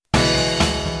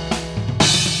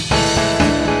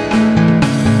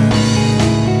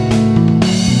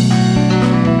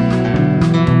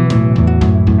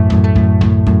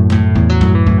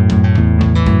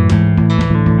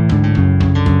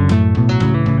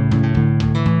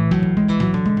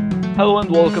Hello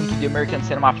and welcome to the American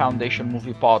Cinema Foundation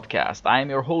Movie Podcast. I am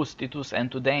your host Titus,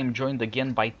 and today I'm joined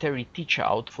again by Terry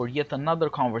Teachout for yet another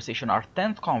conversation, our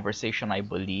 10th conversation I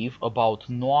believe, about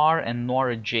noir and noir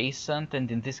adjacent,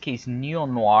 and in this case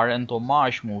neo-noir and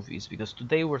homage movies, because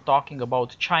today we're talking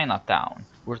about Chinatown.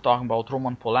 We're talking about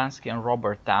Roman Polanski and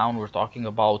Robert Towne. We're talking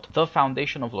about the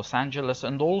foundation of Los Angeles,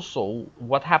 and also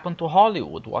what happened to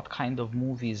Hollywood. What kind of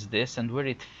movie is this and where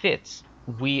it fits?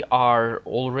 We are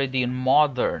already in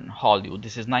modern Hollywood.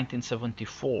 This is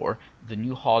 1974. The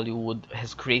new Hollywood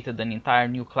has created an entire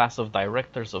new class of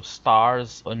directors, of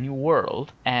stars, a new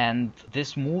world. And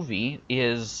this movie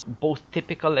is both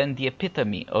typical and the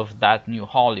epitome of that new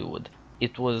Hollywood.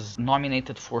 It was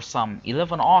nominated for some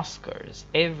 11 Oscars,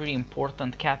 every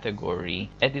important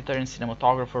category, editor and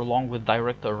cinematographer along with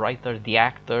director, writer, the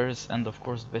actors, and of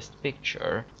course Best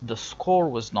Picture. The score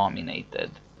was nominated.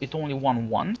 It only won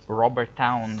one. Robert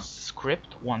Towne's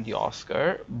script won the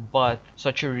Oscar, but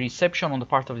such a reception on the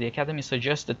part of the Academy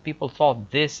suggests that people thought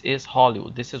this is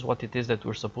Hollywood. This is what it is that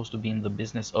we're supposed to be in the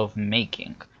business of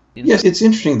making. Yes, it's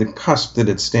interesting the cusp that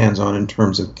it stands on in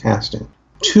terms of casting.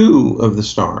 Two of the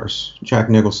stars, Jack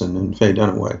Nicholson and Faye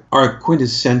Dunaway, are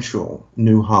quintessential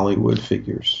new Hollywood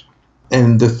figures.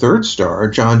 And the third star,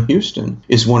 John Huston,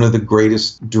 is one of the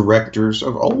greatest directors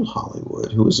of old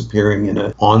Hollywood, who is appearing in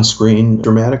an on-screen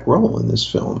dramatic role in this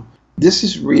film. This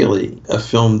is really a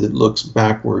film that looks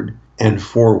backward and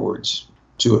forwards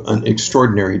to an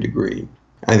extraordinary degree,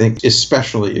 I think,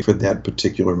 especially for that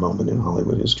particular moment in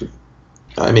Hollywood history.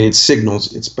 I mean, it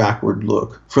signals its backward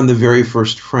look from the very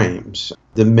first frames.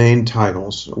 The main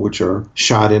titles, which are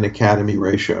shot in Academy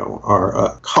ratio, are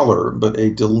a color, but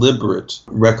a deliberate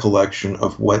recollection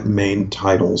of what main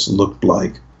titles looked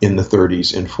like in the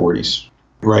 30s and 40s,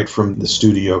 right from the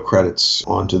studio credits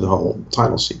onto the whole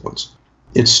title sequence.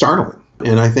 It's startling.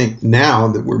 And I think now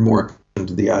that we're more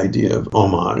to the idea of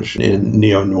homage in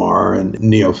neo-noir and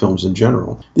neo-films in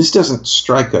general, this doesn't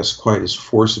strike us quite as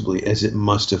forcibly as it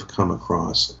must have come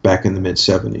across back in the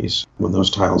mid-70s when those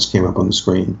titles came up on the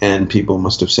screen, and people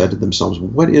must have said to themselves,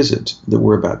 what is it that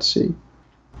we're about to see?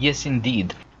 Yes,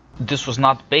 indeed. This was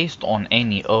not based on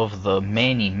any of the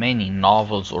many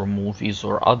novels or movies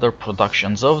or other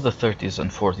productions of the 30s and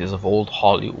 40s of old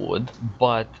Hollywood,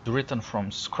 but written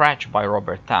from scratch by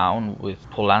Robert Towne, with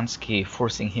Polanski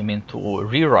forcing him into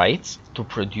rewrites to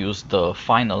produce the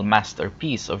final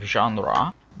masterpiece of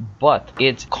genre. But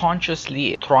it's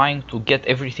consciously trying to get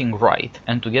everything right,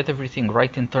 and to get everything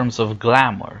right in terms of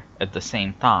glamour at the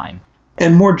same time.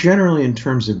 And more generally in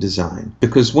terms of design,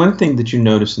 because one thing that you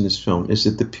notice in this film is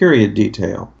that the period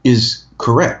detail is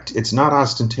correct. It's not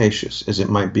ostentatious as it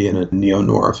might be in a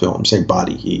neo-noir film, say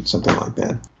Body Heat, something like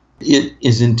that. It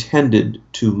is intended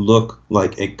to look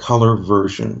like a color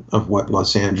version of what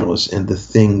Los Angeles and the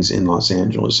things in Los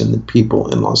Angeles and the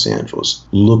people in Los Angeles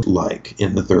looked like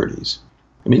in the 30s.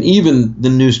 I mean, even the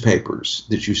newspapers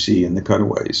that you see in the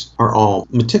cutaways are all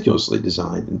meticulously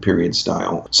designed in period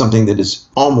style, something that is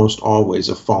almost always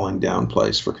a falling down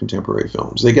place for contemporary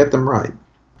films. They get them right.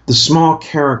 The small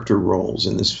character roles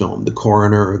in this film, the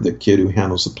coroner, the kid who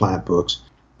handles the plat books,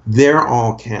 they're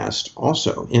all cast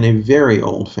also in a very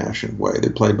old-fashioned way.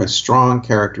 They're played by strong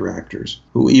character actors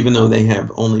who, even though they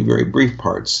have only very brief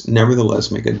parts, nevertheless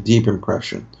make a deep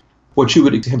impression. What you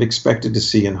would have expected to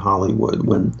see in Hollywood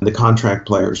when the contract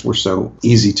players were so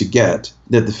easy to get,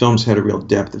 that the films had a real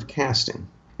depth of casting.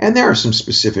 And there are some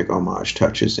specific homage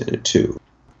touches in it, too.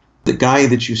 The guy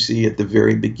that you see at the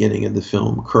very beginning of the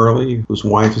film, Curly, whose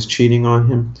wife is cheating on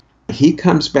him, he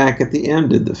comes back at the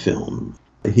end of the film.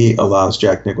 He allows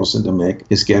Jack Nicholson to make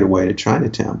his getaway to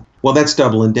Chinatown. Well, that's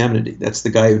Double Indemnity. That's the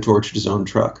guy who tortured his own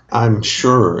truck. I'm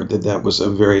sure that that was a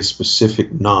very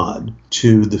specific nod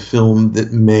to the film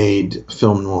that made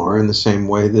film noir in the same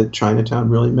way that Chinatown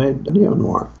really made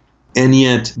neo-noir. And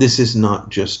yet, this is not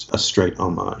just a straight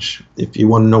homage. If you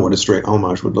want to know what a straight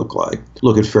homage would look like,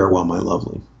 look at Farewell, My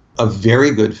Lovely. A very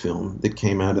good film that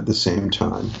came out at the same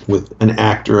time with an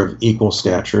actor of equal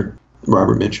stature,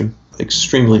 Robert Mitchum.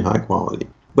 Extremely high quality.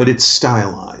 But it's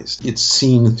stylized. It's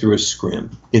seen through a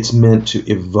scrim. It's meant to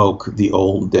evoke the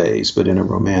old days, but in a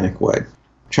romantic way.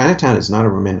 Chinatown is not a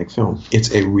romantic film.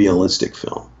 It's a realistic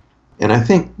film. And I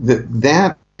think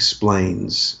that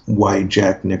explains why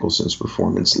Jack Nicholson's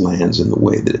performance lands in the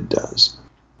way that it does.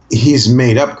 He's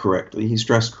made up correctly. He's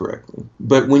dressed correctly.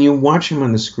 But when you watch him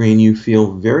on the screen, you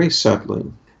feel very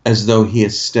subtly as though he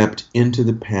has stepped into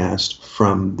the past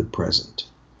from the present.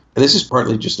 And this is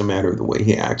partly just a matter of the way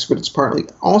he acts, but it's partly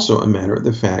also a matter of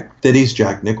the fact that he's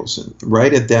Jack Nicholson.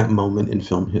 Right at that moment in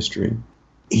film history,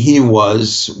 He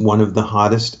was one of the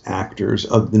hottest actors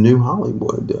of the new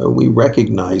Hollywood. We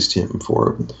recognized him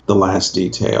for The Last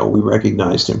Detail. We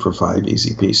recognized him for Five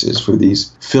Easy Pieces, for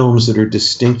these films that are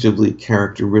distinctively,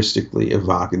 characteristically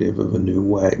evocative of a new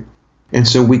way. And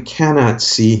so we cannot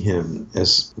see him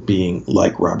as being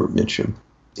like Robert Mitchum.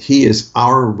 He is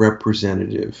our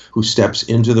representative who steps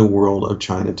into the world of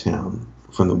Chinatown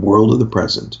from the world of the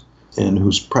present, and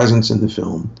whose presence in the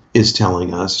film is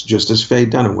telling us, just as Faye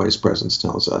Dunaway's presence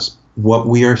tells us, what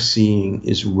we are seeing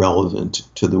is relevant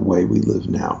to the way we live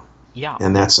now. Yeah.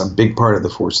 And that's a big part of the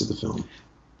force of the film.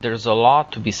 There's a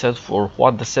lot to be said for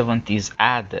what the 70s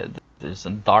added. There's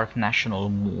a dark national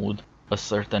mood, a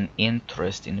certain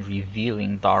interest in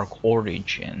revealing dark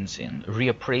origins, in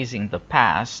reappraising the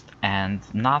past, and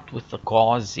not with a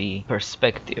gauzy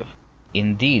perspective.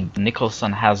 Indeed,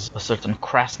 Nicholson has a certain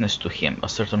crassness to him, a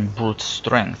certain brute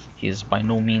strength. He is by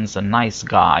no means a nice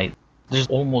guy. There's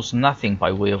almost nothing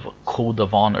by way of a code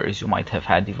of honor as you might have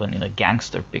had even in a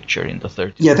gangster picture in the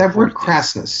 30s. Yeah, that word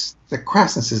crassness. That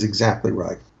crassness is exactly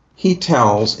right. He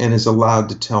tells and is allowed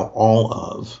to tell all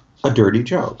of a dirty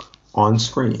joke on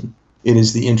screen. It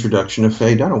is the introduction of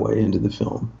Faye Dunaway into the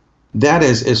film. That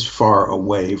is as far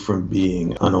away from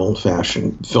being an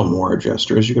old-fashioned film noir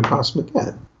jester as you could possibly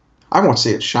get. I won't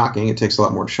say it's shocking. It takes a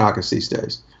lot more to shock us these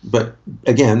days. But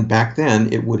again, back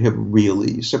then, it would have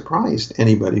really surprised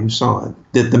anybody who saw it.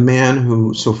 That the man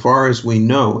who, so far as we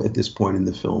know at this point in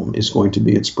the film, is going to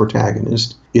be its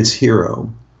protagonist, its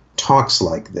hero, talks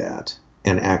like that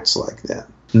and acts like that.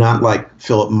 Not like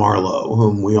Philip Marlowe,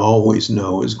 whom we always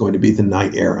know is going to be the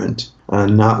knight errant.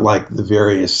 Not like the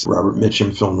various Robert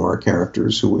Mitchum film noir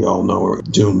characters who we all know are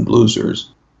doomed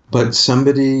losers. But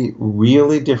somebody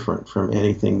really different from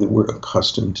anything that we're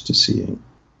accustomed to seeing.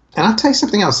 And I'll tell you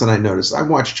something else that I noticed. I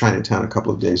watched Chinatown a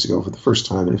couple of days ago for the first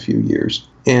time in a few years.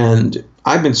 And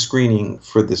I've been screening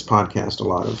for this podcast a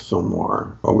lot of film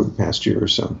noir over the past year or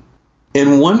so.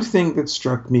 And one thing that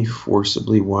struck me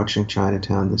forcibly watching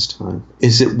Chinatown this time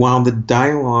is that while the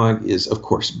dialogue is, of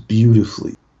course,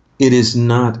 beautifully, it is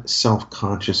not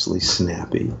self-consciously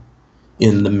snappy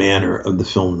in the manner of the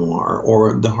film noir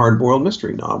or the hard-boiled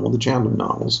mystery novel, the Chandler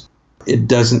novels. It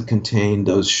doesn't contain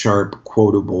those sharp,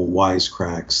 quotable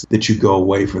wisecracks that you go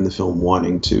away from the film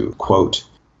wanting to quote.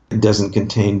 It doesn't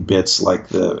contain bits like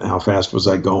the "how fast was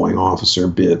I going" officer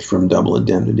bit from Double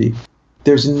Indemnity.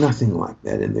 There's nothing like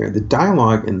that in there. The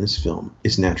dialogue in this film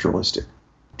is naturalistic.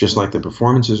 Just like the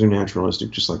performances are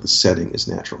naturalistic, just like the setting is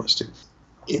naturalistic.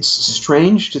 It's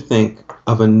strange to think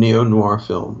of a neo-noir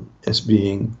film as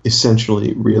being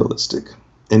essentially realistic.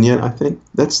 And yet I think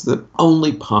that's the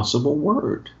only possible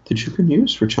word that you can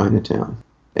use for Chinatown.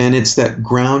 And it's that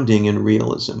grounding in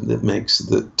realism that makes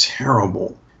the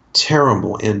terrible,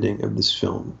 terrible ending of this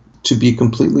film to be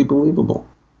completely believable.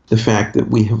 The fact that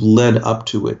we have led up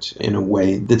to it in a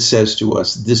way that says to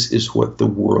us, this is what the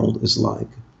world is like.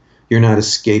 You're not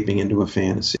escaping into a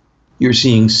fantasy. You're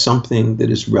seeing something that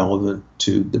is relevant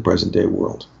to the present day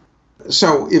world.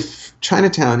 So if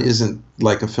Chinatown isn't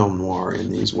like a film noir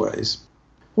in these ways,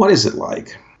 what is it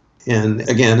like? And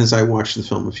again, as I watched the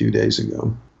film a few days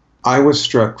ago, I was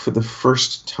struck for the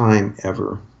first time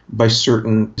ever by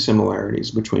certain similarities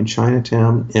between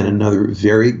Chinatown and another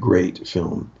very great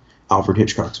film, Alfred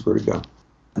Hitchcock's Vertigo.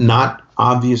 Not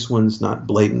obvious ones, not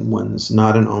blatant ones,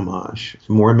 not an homage,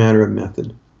 more a matter of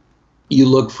method. You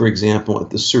look, for example, at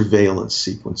the surveillance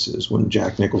sequences when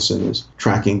Jack Nicholson is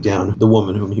tracking down the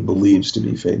woman whom he believes to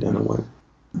be Faye Dunaway.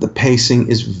 The pacing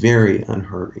is very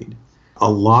unhurried. A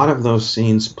lot of those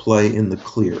scenes play in the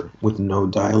clear with no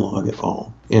dialogue at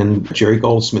all. And Jerry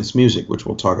Goldsmith's music, which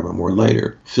we'll talk about more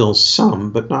later, fills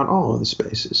some, but not all of the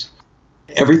spaces.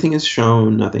 Everything is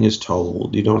shown, nothing is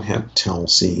told. You don't have tell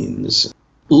scenes.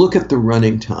 Look at the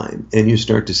running time, and you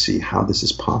start to see how this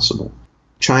is possible.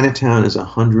 Chinatown is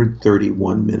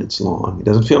 131 minutes long. It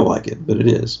doesn't feel like it, but it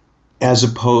is. As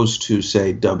opposed to,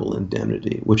 say, Double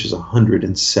Indemnity, which is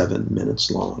 107 minutes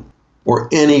long. Or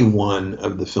any one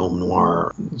of the film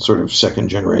noir, sort of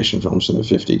second-generation films from the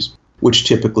 50s, which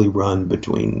typically run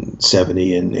between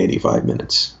 70 and 85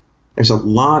 minutes. There's a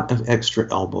lot of extra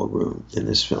elbow room in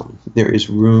this film. There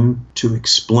is room to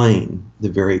explain the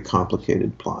very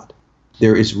complicated plot.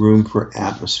 There is room for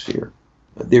atmosphere.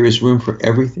 There is room for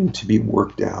everything to be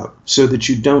worked out so that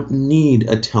you don't need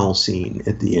a tell scene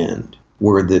at the end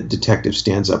where the detective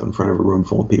stands up in front of a room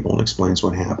full of people and explains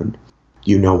what happened.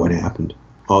 You know what happened.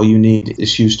 All you need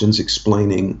is Huston's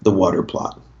explaining the water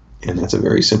plot, and that's a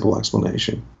very simple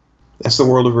explanation. That's the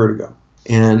world of Vertigo.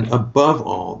 And above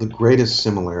all, the greatest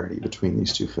similarity between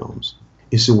these two films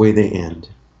is the way they end.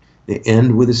 They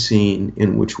end with a scene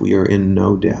in which we are in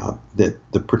no doubt that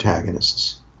the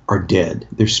protagonists, are dead.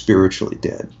 They're spiritually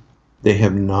dead. They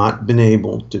have not been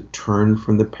able to turn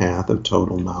from the path of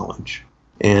total knowledge.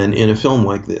 And in a film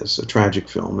like this, a tragic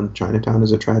film, and Chinatown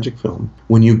is a tragic film,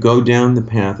 when you go down the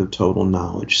path of total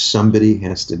knowledge, somebody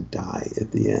has to die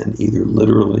at the end, either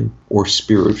literally or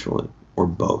spiritually, or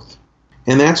both.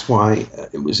 And that's why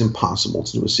it was impossible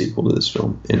to do a sequel to this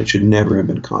film, and it should never have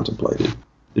been contemplated.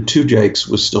 The Two Jakes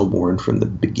was stillborn from the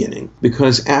beginning,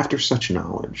 because after such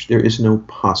knowledge, there is no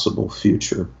possible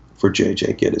future for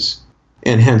J.J. Gittes.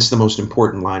 And hence the most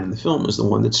important line in the film is the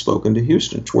one that's spoken to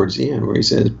Huston towards the end, where he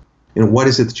says, what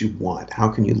is it that you want? How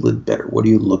can you live better? What are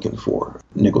you looking for?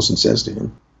 Nicholson says to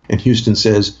him. And Huston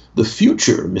says, the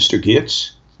future, Mr.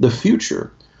 Gittes, the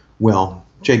future. Well,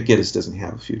 Jake Gittes doesn't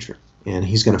have a future. And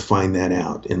he's going to find that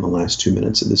out in the last 2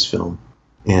 minutes of this film.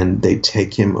 And they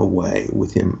take him away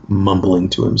with him mumbling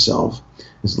to himself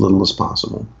as little as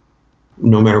possible.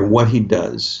 No matter what he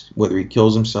does, whether he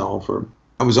kills himself or...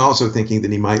 I was also thinking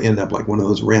that he might end up like one of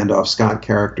those Randolph Scott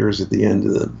characters at the end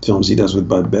of the films he does with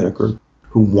Bud Bedecker,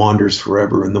 who wanders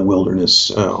forever in the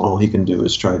wilderness. All he can do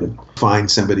is try to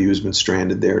find somebody who's been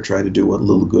stranded there, try to do what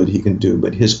little good he can do,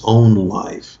 but his own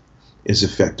life is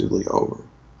effectively over.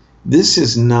 This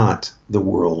is not the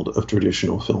world of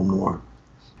traditional film noir.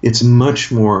 It's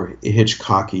much more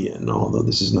Hitchcockian, although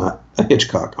this is not a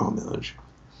Hitchcock homage.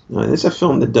 It's a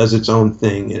film that does its own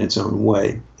thing in its own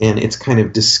way, and it's kind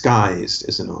of disguised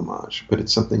as an homage, but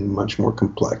it's something much more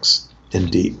complex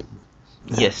and deep.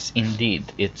 Yes,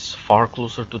 indeed. It's far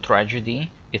closer to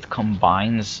tragedy. It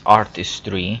combines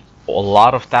artistry, a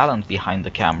lot of talent behind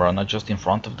the camera, not just in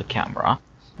front of the camera,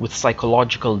 with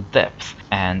psychological depth.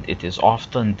 And it is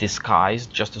often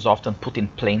disguised, just as often put in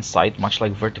plain sight, much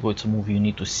like Vertigo. It's a movie you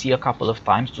need to see a couple of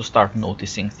times to start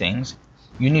noticing things.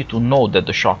 You need to know that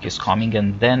the shock is coming,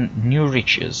 and then new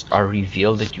riches are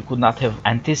revealed that you could not have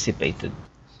anticipated.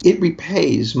 It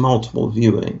repays multiple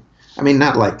viewing. I mean,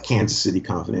 not like Kansas City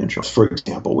Confidential, for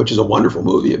example, which is a wonderful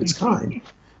movie of its kind.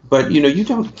 But, you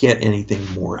don't get anything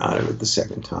more out of it the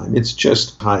second time. It's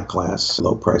just high-class,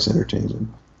 low-price entertainment.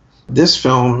 This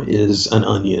film is an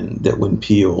onion that when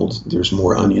peeled, there's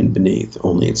more onion beneath,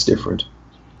 only it's different.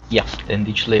 Yeah, and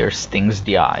each layer stings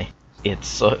the eye.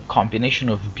 It's a combination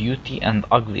of beauty and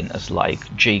ugliness,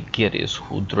 like Jake Gittes,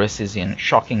 who dresses in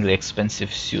shockingly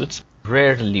expensive suits,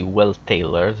 rarely well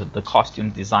tailored. The costume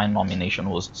design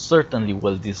nomination was certainly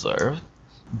well deserved,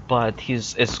 but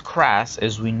he's as crass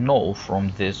as we know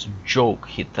from this joke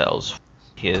he tells.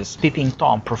 He's pitting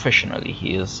Tom professionally.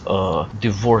 He is a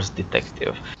divorce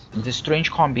detective. This strange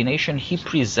combination he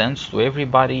presents to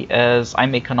everybody as, I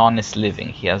make an honest living.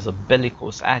 He has a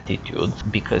bellicose attitude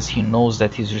because he knows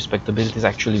that his respectability is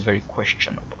actually very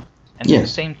questionable. And yes. At the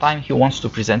same time, he wants to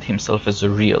present himself as a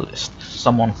realist,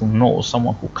 someone who knows,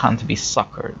 someone who can't be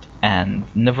suckered. And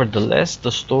nevertheless,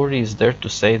 the story is there to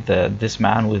say that this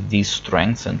man with these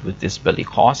strengths and with this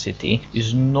bellicosity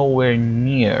is nowhere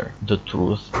near the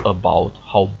truth about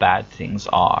how bad things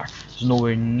are. He's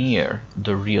nowhere near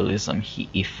the realism he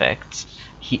affects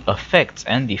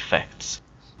and effects.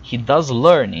 He does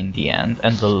learn in the end,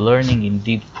 and the learning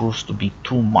indeed proves to be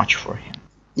too much for him.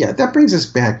 Yeah, that brings us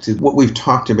back to what we've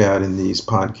talked about in these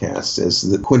podcasts as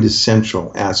the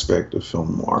quintessential aspect of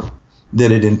film noir,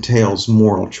 that it entails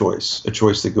moral choice, a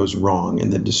choice that goes wrong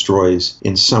and that destroys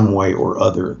in some way or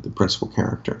other the principal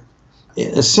character.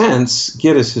 In a sense,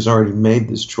 Gittes has already made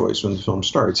this choice when the film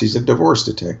starts. He's a divorce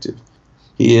detective.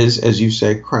 He is, as you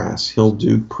say, crass. He'll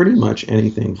do pretty much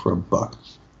anything for a buck.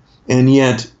 And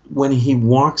yet, when he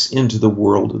walks into the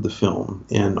world of the film,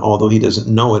 and although he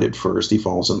doesn't know it at first, he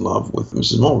falls in love with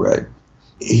Mrs. Mulwray,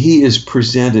 he is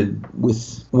presented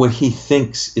with what he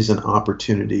thinks is an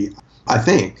opportunity. I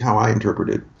think, how I interpret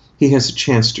it, he has a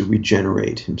chance to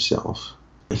regenerate himself.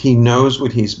 He knows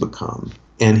what he's become,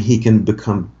 and he can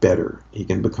become better. He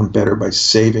can become better by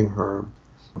saving her,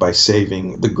 by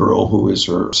saving the girl who is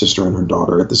her sister and her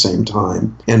daughter at the same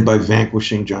time, and by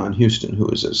vanquishing John Huston, who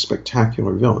is a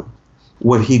spectacular villain.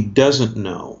 What he doesn't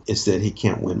know is that he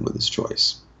can't win with his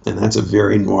choice. And that's a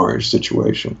very noirish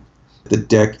situation. The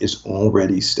deck is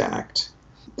already stacked.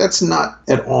 That's not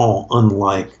at all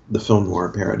unlike the film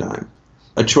noir paradigm.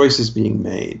 A choice is being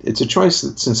made. It's a choice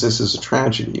that, since this is a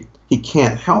tragedy, he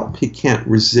can't help. He can't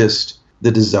resist the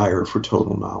desire for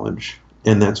total knowledge.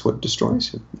 And that's what destroys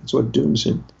him. That's what dooms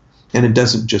him. And it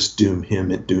doesn't just doom him,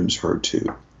 it dooms her too.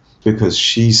 Because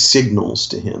she signals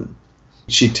to him.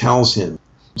 She tells him,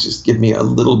 just give me a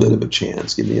little bit of a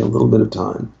chance. Give me a little bit of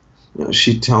time.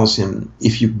 She tells him,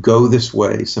 if you go this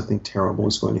way, something terrible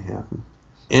is going to happen.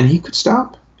 And he could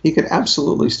stop. He could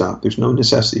absolutely stop. There's no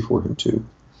necessity for him to.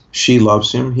 She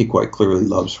loves him. He quite clearly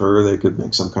loves her. They could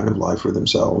make some kind of life for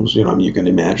themselves. You know, I mean, you can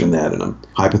imagine that in a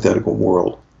hypothetical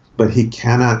world. But he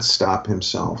cannot stop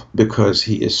himself because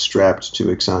he is strapped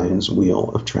to Ixion's wheel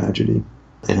of tragedy.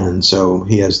 And so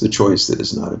he has the choice that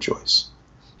is not a choice.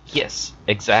 Yes,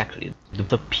 exactly.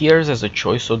 It appears as a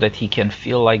choice so that he can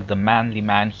feel like the manly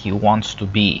man he wants to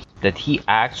be, that he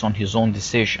acts on his own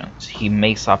decisions. He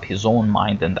makes up his own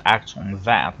mind and acts on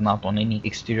that, not on any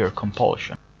exterior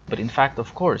compulsion. But in fact,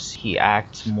 of course, he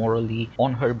acts morally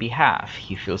on her behalf.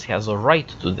 He feels he has a right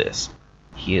to this.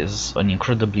 He is an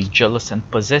incredibly jealous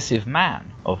and possessive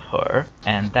man of her,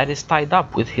 and that is tied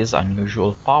up with his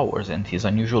unusual powers and his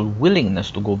unusual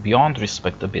willingness to go beyond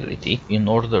respectability in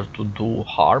order to do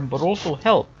harm but also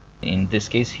help. In this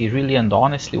case, he really and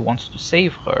honestly wants to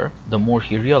save her the more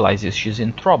he realizes she's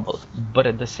in trouble. But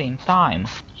at the same time,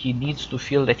 he needs to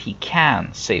feel that he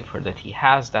can save her, that he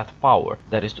has that power.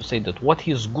 That is to say that what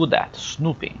he's good at,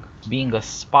 snooping, being a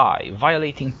spy,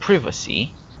 violating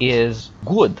privacy, is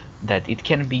good, that it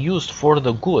can be used for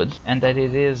the good, and that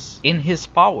it is in his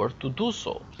power to do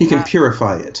so. He can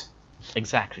purify it.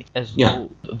 Exactly. As though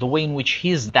the way in which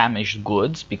he's damaged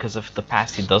goods because of the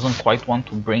past he doesn't quite want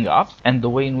to bring up, and the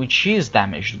way in which she's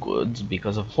damaged goods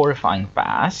because of horrifying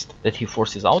past that he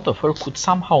forces out of her could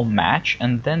somehow match,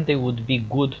 and then they would be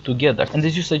good together. And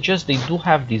as you suggest, they do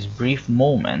have these brief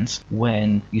moments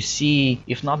when you see,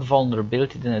 if not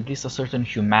vulnerability, then at least a certain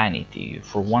humanity.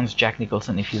 For once, Jack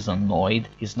Nicholson, if he's annoyed,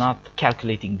 he's not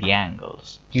calculating the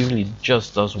angles. He really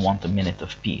just does want a minute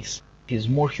of peace. He's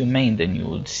more humane than you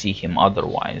would see him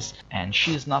otherwise, and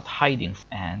she's not hiding,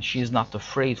 and she's not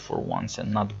afraid for once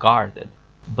and not guarded.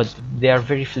 But they are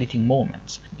very fleeting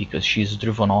moments, because she's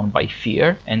driven on by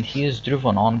fear, and he is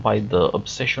driven on by the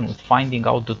obsession with finding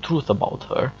out the truth about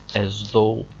her, as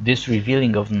though this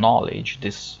revealing of knowledge,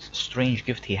 this strange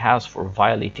gift he has for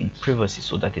violating privacy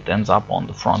so that it ends up on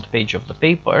the front page of the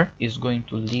paper, is going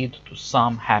to lead to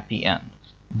some happy end.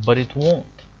 But it won't.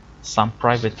 Some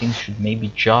private things should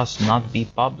maybe just not be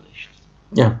published.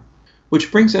 Yeah.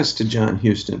 Which brings us to John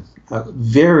Huston, a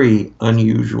very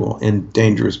unusual and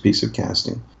dangerous piece of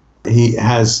casting. He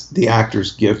has the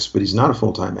actor's gifts, but he's not a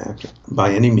full-time actor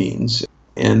by any means.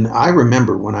 And I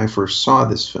remember when I first saw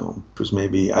this film, it was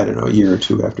maybe, I don't know, a year or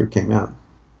two after it came out,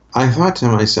 I thought to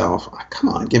myself, come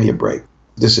on, give me a break.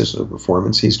 This isn't a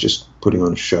performance. He's just putting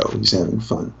on a show. He's having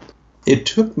fun. It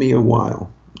took me a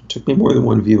while. It took me more than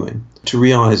one viewing to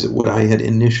realize that what I had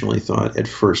initially thought at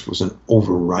first was an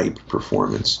overripe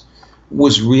performance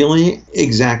was really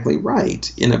exactly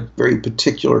right in a very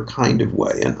particular kind of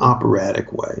way, an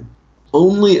operatic way.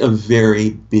 Only a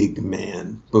very big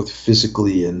man, both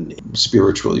physically and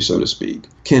spiritually, so to speak,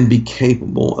 can be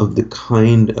capable of the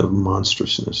kind of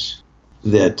monstrousness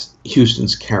that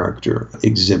Huston's character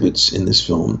exhibits in this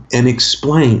film and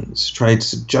tries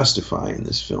to justify in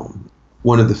this film.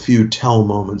 One of the few tell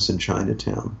moments in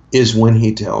Chinatown is when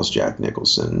he tells Jack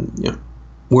Nicholson,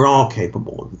 we're all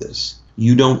capable of this.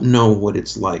 You don't know what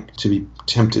it's like to be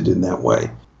tempted in that way.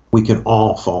 We can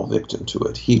all fall victim to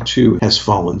it. He, too, has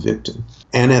fallen victim.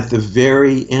 And at the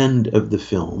very end of the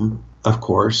film, of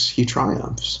course, he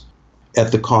triumphs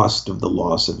at the cost of the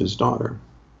loss of his daughter.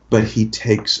 But he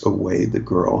takes away the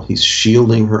girl. He's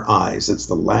shielding her eyes. That's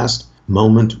the last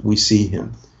moment we see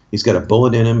him. He's got a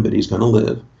bullet in him, but he's going to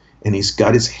live. And he's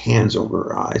got his hands over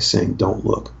her eyes saying, don't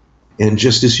look. And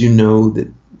just as you know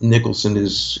that Nicholson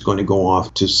is going to go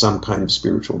off to some kind of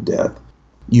spiritual death,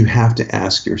 you have to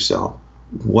ask yourself,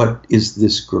 what is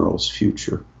this girl's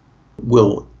future?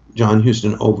 Will John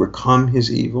Huston overcome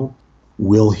his evil?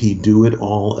 Will he do it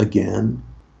all again?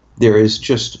 There is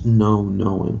just no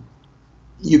knowing.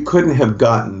 You couldn't have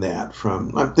gotten that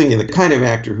from, I'm thinking, the kind of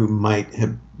actor who might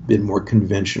have been more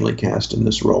conventionally cast in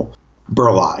this role.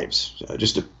 Burl Ives,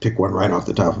 just to pick one right off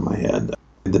the top of my head,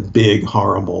 the big,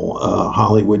 horrible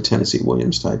Hollywood Tennessee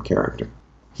Williams type character.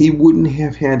 He wouldn't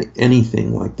have had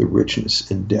anything like the richness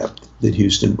and depth that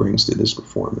Huston brings to this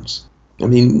performance. I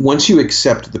mean, once you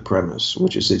accept the premise,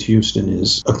 which is that Huston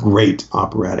is a great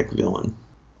operatic villain,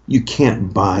 you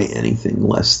can't buy anything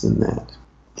less than that.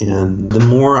 And the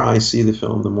more I see the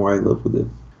film, the more I live with it,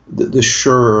 the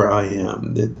surer I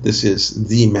am that this is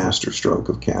the masterstroke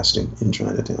of casting in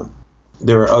Chinatown.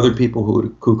 There are other people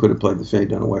who could have played the Faye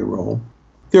Dunaway role.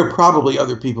 There are probably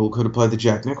other people who could have played the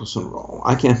Jack Nicholson role.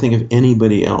 I can't think of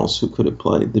anybody else who could have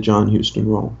played the John Huston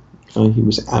role. He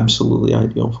was absolutely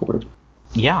ideal for it.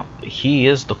 Yeah, he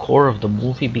is the core of the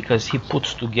movie because he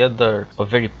puts together a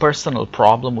very personal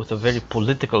problem with a very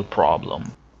political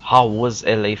problem. How was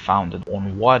LA founded?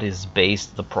 On what is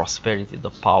based the prosperity,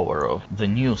 the power of the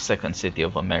new second city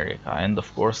of America, and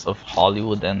of course of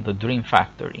Hollywood and the Dream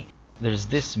Factory? There's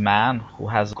this man who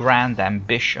has grand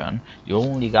ambition, the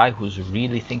only guy who's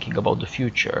really thinking about the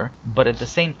future, but at the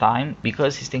same time,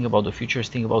 because he's thinking about the future, he's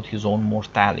thinking about his own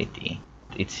mortality.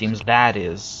 It seems that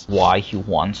is why he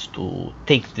wants to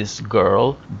take this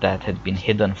girl that had been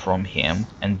hidden from him,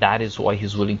 and that is why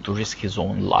he's willing to risk his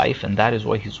own life, and that is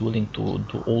why he's willing to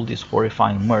do all these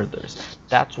horrifying murders.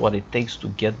 That's what it takes to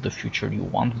get the future you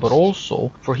want, but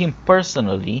also for him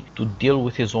personally to deal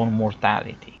with his own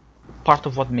mortality. Part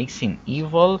of what makes him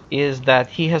evil is that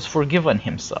he has forgiven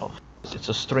himself. It's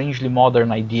a strangely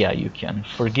modern idea, you can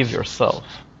forgive yourself.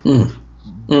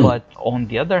 But on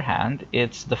the other hand,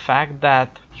 it's the fact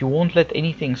that he won't let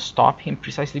anything stop him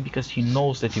precisely because he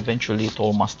knows that eventually it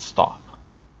all must stop.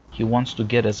 He wants to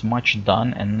get as much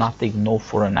done and not take no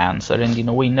for an answer, and in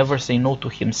a way never say no to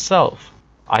himself.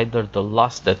 Either the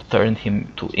lust that turned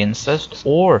him to incest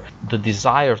or the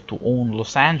desire to own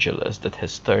Los Angeles that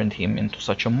has turned him into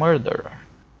such a murderer.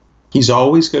 He's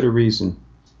always got a reason.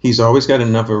 He's always got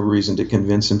enough of a reason to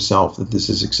convince himself that this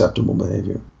is acceptable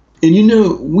behavior. And you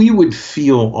know, we would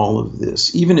feel all of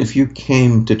this, even if you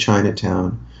came to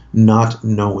Chinatown not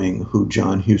knowing who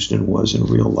John Huston was in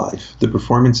real life. The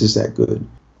performance is that good.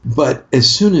 But as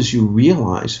soon as you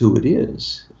realize who it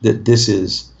is, that this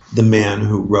is the man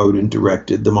who wrote and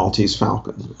directed The Maltese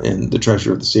Falcon and The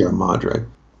Treasure of the Sierra Madre,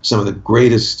 some of the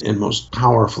greatest and most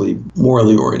powerfully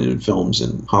morally oriented films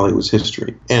in Hollywood's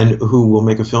history, and who will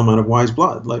make a film out of Wise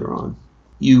Blood later on,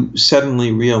 you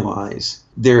suddenly realize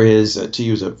there is, to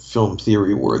use a film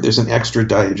theory word, there's an extra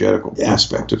diegetical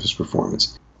aspect of his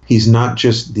performance. He's not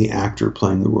just the actor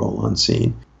playing the role on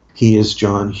scene. He is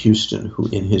John Huston, who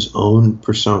in his own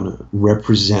persona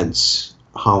represents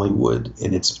Hollywood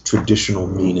in its traditional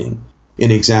meaning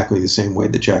in exactly the same way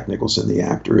that Jack Nicholson, the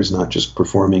actor, is not just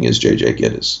performing as J.J.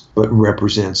 Gittes, but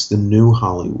represents the new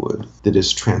Hollywood that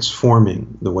is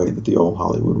transforming the way that the old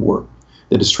Hollywood worked,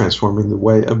 that is transforming the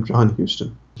way of John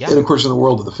Huston. Yeah. And of course, in the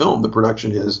world of the film, the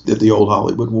production is that the old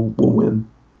Hollywood will win.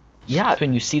 Yeah,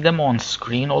 when you see them on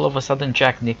screen, all of a sudden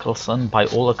Jack Nicholson, by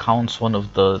all accounts one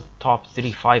of the top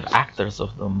 35 actors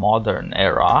of the modern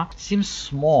era, seems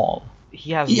small.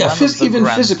 He has none of the even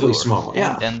grandeur. Physically small,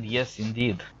 yeah. And yes,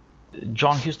 indeed.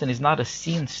 John Huston is not a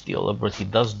scene stealer, but he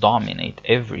does dominate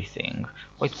everything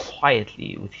quite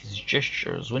quietly with his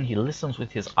gestures, when he listens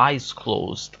with his eyes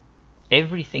closed.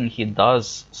 Everything he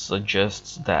does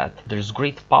suggests that there's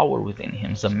great power within him.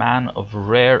 He's a man of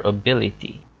rare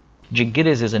ability. J.J.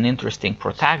 Gittes is an interesting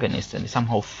protagonist and is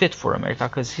somehow fit for America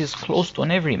because he's close to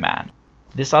an everyman.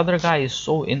 This other guy is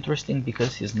so interesting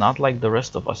because he's not like the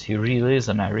rest of us. He really is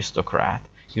an aristocrat.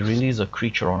 He really is a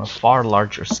creature on a far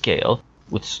larger scale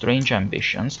with strange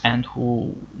ambitions, and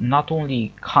who not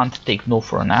only can't take no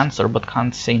for an answer, but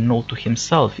can't say no to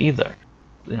himself either.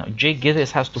 You know, J.J.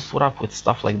 Gittes has to put up with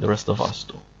stuff like the rest of us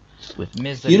do. With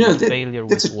misery, with failure,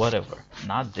 with whatever.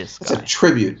 Not this guy. That's a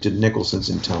tribute to Nicholson's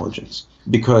intelligence,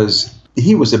 because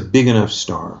he was a big enough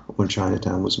star when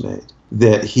Chinatown was made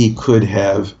that he could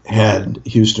have had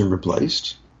Huston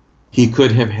replaced. He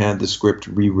could have had the script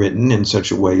rewritten in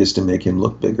such a way as to make him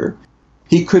look bigger.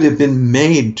 He could have been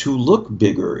made to look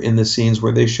bigger in the scenes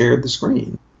where they shared the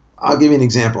screen. I'll give you an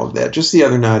example of that. Just the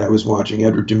other night I was watching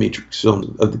Edward Dmytryk's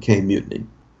film of the Caine Mutiny.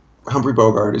 Humphrey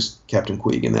Bogart is Captain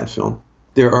Queeg in that film.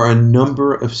 There are a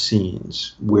number of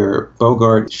scenes where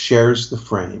Bogart shares the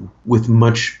frame with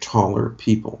much taller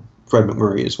people. Fred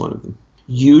MacMurray is one of them.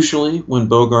 Usually when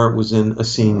Bogart was in a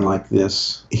scene like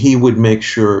this, he would make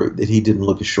sure that he didn't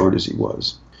look as short as he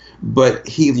was. But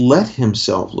he let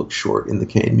himself look short in the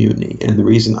Caine Mutiny. And the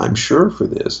reason I'm sure for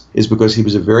this is because he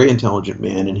was a very intelligent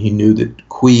man and he knew that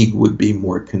Queeg would be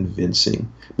more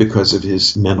convincing because of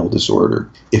his mental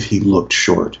disorder if he looked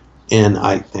short. And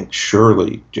I think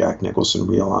surely Jack Nicholson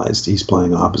realized he's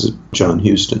playing opposite John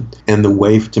Huston. And the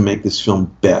way to make this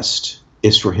film best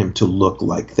is for him to look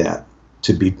like that,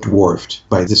 to be dwarfed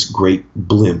by this great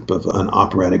blimp of an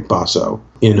operatic basso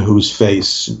in whose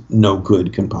face no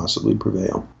good can possibly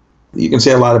prevail. You can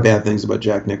say a lot of bad things about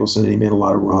Jack Nicholson, and he made a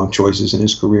lot of wrong choices in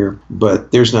his career,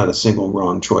 but there's not a single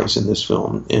wrong choice in this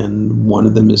film, and one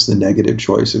of them is the negative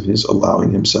choice of his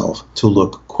allowing himself to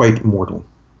look quite mortal,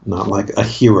 not like a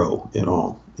hero at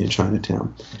all in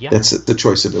Chinatown. Yeah. That's the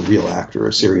choice of a real actor,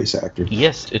 a serious actor.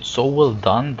 Yes, it's so well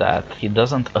done that he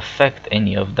doesn't affect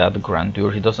any of that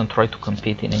grandeur. He doesn't try to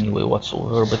compete in any way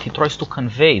whatsoever, but he tries to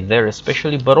convey there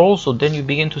especially, but also then you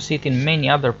begin to see it in many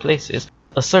other places,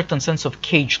 a certain sense of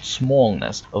caged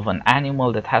smallness, of an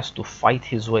animal that has to fight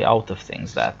his way out of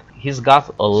things, that he's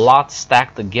got a lot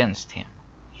stacked against him.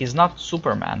 He's not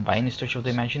Superman by any stretch of the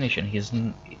imagination.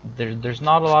 There's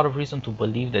not a lot of reason to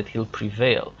believe that he'll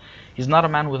prevail. He's not a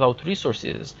man without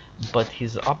resources, but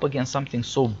he's up against something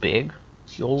so big,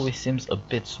 he always seems a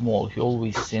bit small. He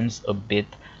always seems a bit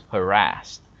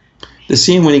harassed. The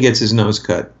scene when he gets his nose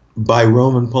cut by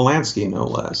Roman Polanski, no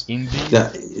less. Indeed.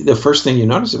 The first thing you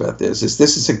notice about this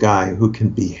is a guy who can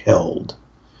be held.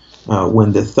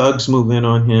 When the thugs move in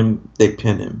on him, they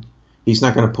pin him. He's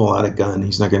not going to pull out a gun.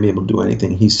 He's not going to be able to do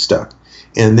anything. He's stuck.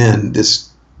 And then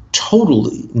this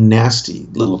totally nasty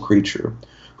little creature,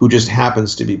 who just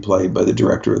happens to be played by the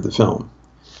director of the film,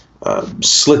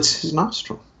 slits his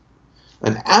nostril.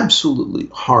 An absolutely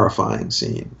horrifying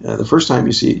scene. The first time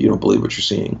you see it, you don't believe what you're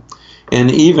seeing.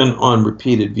 And even on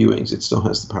repeated viewings, it still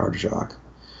has the power to shock.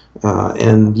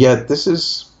 And yet, this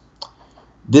is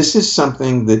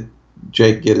something that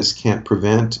Jake Gittes can't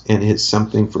prevent, and it's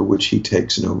something for which he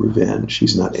takes no revenge.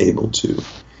 He's not able to.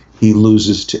 He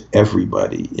loses to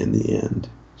everybody in the end.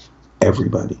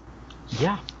 Everybody.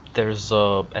 Yeah, there's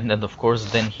and then of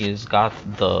course then he's got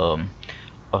the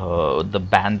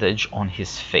bandage on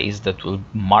his face that will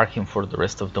mark him for the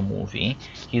rest of the movie.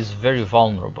 He's very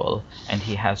vulnerable and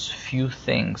he has few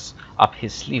things up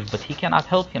his sleeve, but he cannot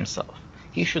help himself.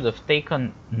 He should have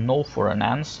taken no for an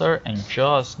answer and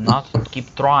just not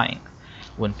keep trying.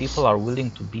 When people are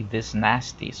willing to be this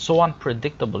nasty, so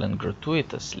unpredictable and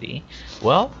gratuitously,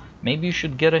 well, maybe you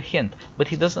should get a hint, but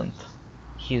he doesn't.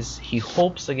 He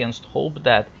hopes against hope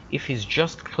that if he's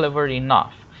just clever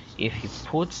enough, if he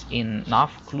puts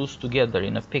enough clues together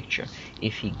in a picture,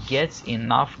 if he gets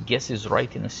enough guesses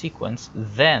right in a sequence,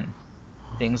 then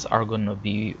things are going to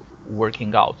be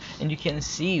working out. And you can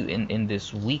see in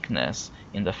this weakness,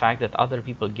 in the fact that other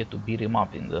people get to beat him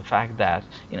up, in the fact that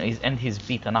he's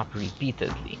beaten up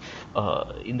repeatedly.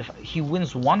 He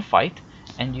wins one fight,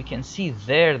 and you can see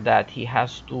there that he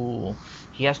has to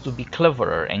be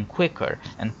cleverer and quicker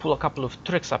and pull a couple of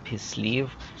tricks up his sleeve,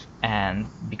 and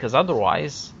because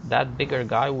otherwise that bigger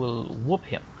guy will whoop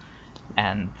him.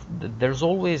 And there's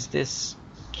always this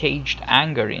caged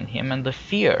anger in him and the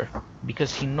fear,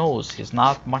 because he knows he's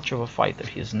not much of a fighter.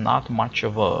 He's not much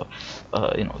of a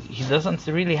he doesn't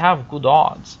really have good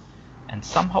odds, and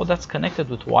somehow that's connected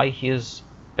with why he is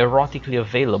erotically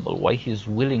available, why he's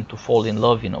willing to fall in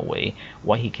love in a way,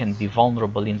 why he can be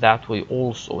vulnerable in that way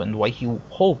also, and why he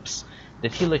hopes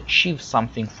that he'll achieve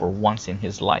something for once in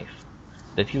his life,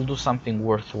 that he'll do something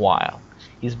worthwhile.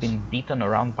 He's been beaten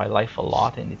around by life a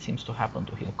lot, and it seems to happen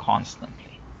to him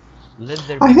constantly. Let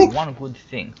there be one good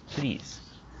thing, please.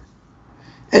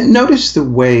 And notice the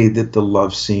way that the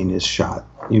love scene is shot.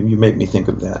 You make me think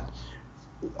of that.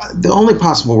 The only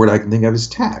possible word I can think of is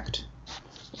tact.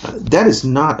 That is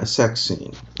not a sex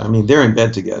scene. I mean, they're in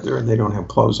bed together and they don't have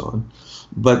clothes on,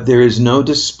 but there is no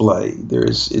display.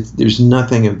 There's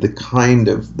nothing of the kind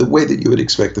of the way that you would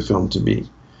expect the film to be,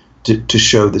 to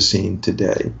show the scene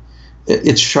today.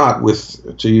 It's shot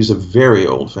with, to use a very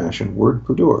old-fashioned word,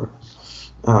 pudor.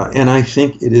 And I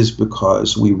think it is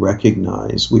because we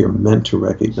are meant to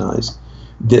recognize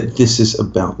that this is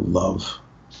about love,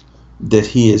 that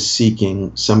he is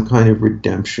seeking some kind of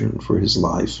redemption for his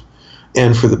life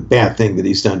and for the bad thing that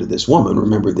he's done to this woman.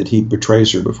 Remember that he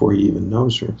betrays her before he even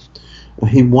knows her.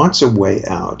 He wants a way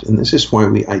out, and this is why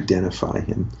we identify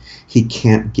him. He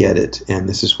can't get it, and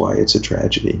this is why it's a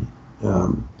tragedy.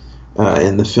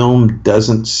 And the film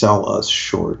doesn't sell us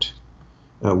short.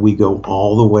 We go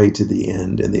all the way to the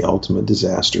end and the ultimate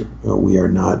disaster. We are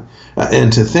not,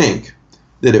 and to think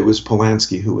that it was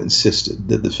Polanski who insisted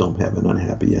that the film have an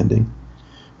unhappy ending,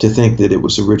 to think that it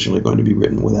was originally going to be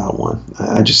written without one,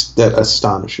 that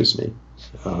astonishes me.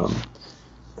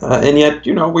 And yet,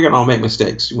 we can all make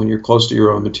mistakes. When you're close to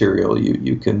your own material,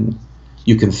 you can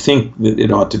think that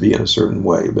it ought to be in a certain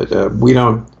way, but we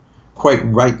don't. Quite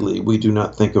rightly, we do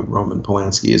not think of Roman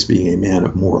Polanski as being a man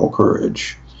of moral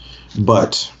courage.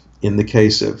 But in the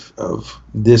case of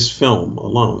this film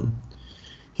alone,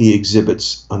 he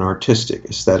exhibits an artistic,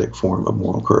 aesthetic form of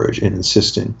moral courage in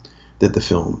insisting that the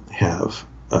film have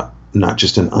not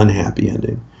just an unhappy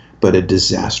ending, but a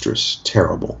disastrous,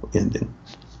 terrible ending.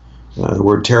 The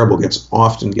word terrible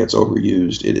often gets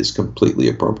overused. It is completely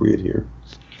appropriate here.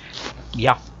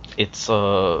 Yeah, it's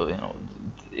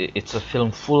it's a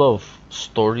film full of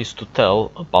stories to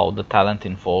tell about the talent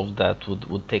involved that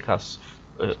would take us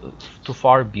too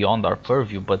far beyond our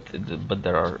purview, but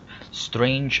there are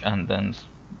strange and then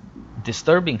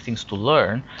disturbing things to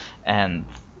learn, and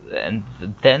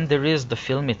then there is the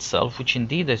film itself, which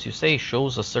indeed, as you say,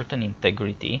 shows a certain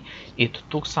integrity. It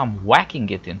took some whacking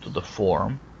it into the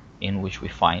form in which we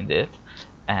find it,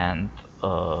 and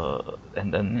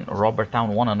and then Robert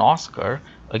Towne won an Oscar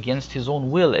against his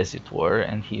own will, as it were,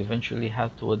 and he eventually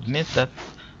had to admit that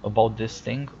about this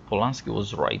thing Polanski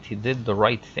was right. He did the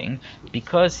right thing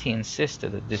because he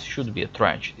insisted that this should be a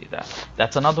tragedy.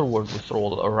 That's another word we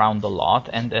throw around a lot,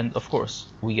 and of course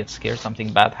we get scared,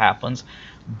 something bad happens,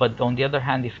 but on the other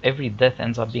hand, if every death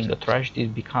ends up being a tragedy,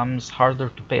 it becomes harder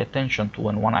to pay attention to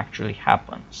when one actually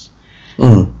happens.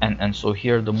 And so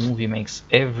here the movie makes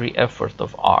every effort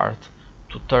of art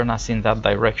to turn us in that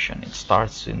direction. It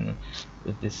starts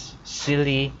with this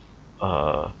silly,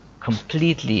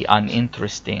 completely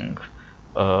uninteresting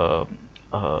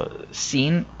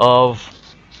scene of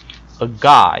a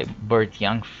guy, Burt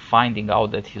Young, finding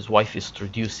out that his wife is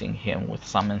seducing him with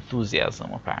some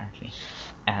enthusiasm, apparently.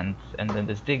 And then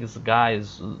this guy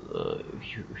is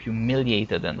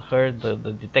humiliated and hurt. The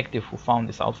detective who found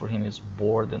this out for him is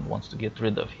bored and wants to get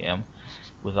rid of him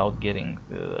without getting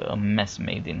a mess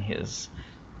made in his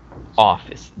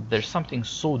office. There's something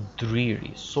so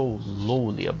dreary, so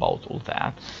lowly about all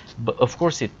that. But of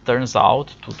course it turns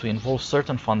out to involve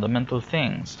certain fundamental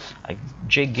things. Like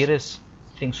Jay Gittes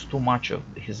thinks too much of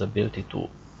his ability to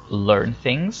learn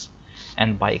things,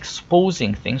 and by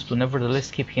exposing things to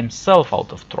nevertheless keep himself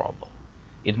out of trouble.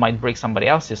 It might break somebody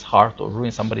else's heart or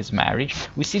ruin somebody's marriage.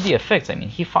 We see the effects. I mean,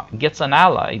 he gets an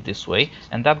ally this way,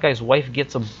 and that guy's wife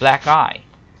gets a black eye.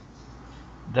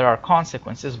 There are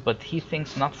consequences, but he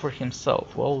thinks not for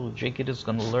himself. Well, Jay Gittes is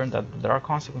going to learn that there are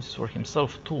consequences for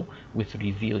himself too with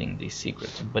revealing these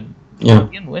secrets. But to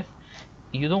begin with,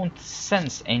 you don't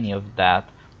sense any of that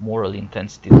moral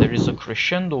intensity. There is a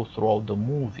crescendo throughout the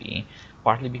movie,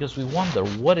 partly because we wonder,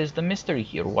 what is the mystery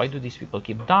here? Why do these people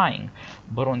keep dying?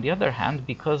 But on the other hand,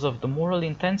 because of the moral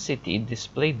intensity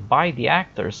displayed by the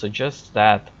actors, suggests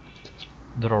that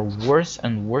there are worse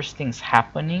and worse things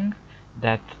happening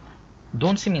that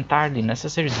don't seem entirely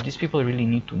necessary, that these people really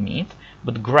need to meet,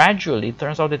 but gradually it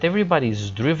turns out that everybody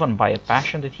is driven by a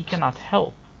passion that he cannot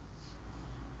help.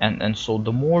 And so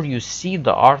the more you see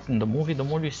the art in the movie, the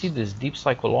more you see this deep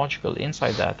psychological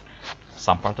insight that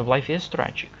some part of life is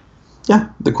tragic. Yeah,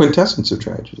 the quintessence of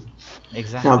tragedy.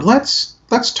 Exactly. Now let's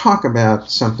talk about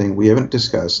something we haven't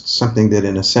discussed, something that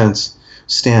in a sense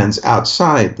stands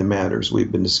outside the matters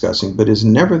we've been discussing, but is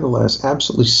nevertheless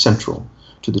absolutely central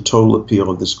to the total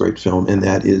appeal of this great film, and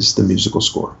that is the musical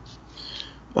score.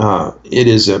 It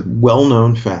is a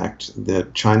well-known fact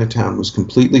that Chinatown was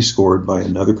completely scored by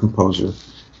another composer,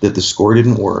 that the score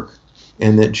didn't work,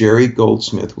 and that Jerry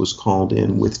Goldsmith was called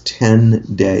in with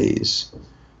 10 days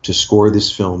to score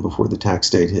this film before the tax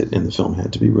date hit and the film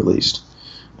had to be released.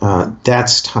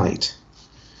 That's tight.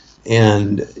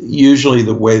 And usually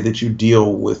the way that you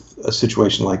deal with a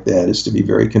situation like that is to be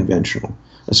very conventional,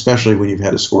 especially when you've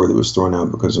had a score that was thrown out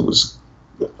because it was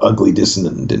ugly,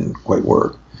 dissonant, and didn't quite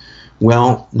work.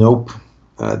 Well, nope.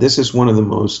 This is one of the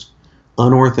most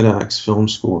unorthodox film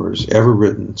scores ever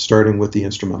written, starting with the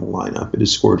instrumental lineup. It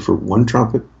is scored for 1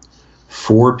 trumpet,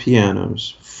 4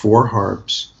 pianos, 4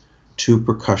 harps, 2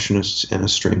 percussionists, and a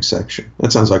string section.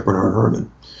 That sounds like Bernard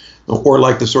Herrmann, or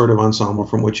like the sort of ensemble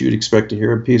from which you'd expect to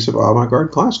hear a piece of avant-garde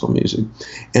classical music.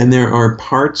 And there are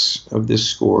parts of this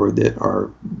score that are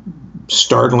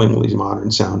startlingly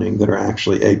modern sounding, that are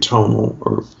actually atonal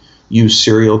or use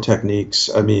serial techniques.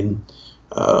 I mean,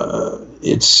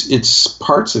 it's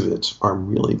parts of it are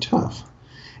really tough,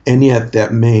 and yet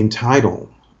that main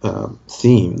title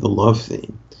theme, the love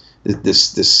theme,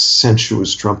 this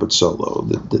sensuous trumpet solo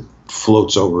that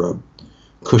floats over a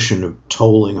cushion of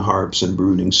tolling harps and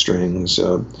brooding strings,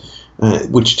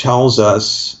 which tells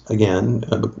us, again,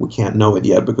 we can't know it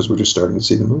yet because we're just starting to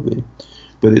see the movie,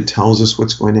 but it tells us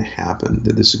what's going to happen,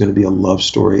 that this is going to be a love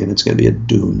story and it's going to be a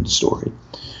doomed story.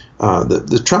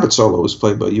 The trumpet solo was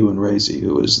played by Ewan Rasey,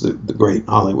 who is the great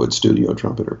Hollywood studio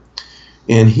trumpeter.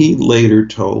 And he later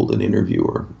told an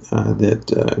interviewer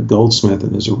that Goldsmith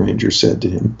and his arranger said to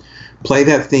him, "Play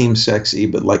that theme sexy,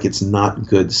 but like it's not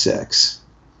good sex."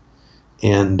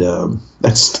 And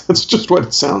that's just what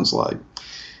it sounds like.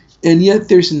 And yet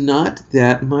there's not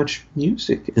that much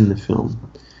music in the film.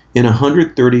 In a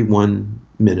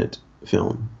 131-minute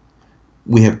film,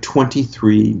 we have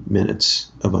 23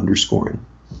 minutes of underscoring.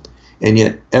 And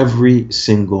yet every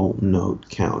single note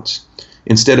counts.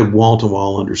 Instead of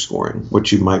wall-to-wall underscoring,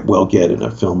 which you might well get in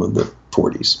a film of the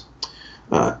 40s.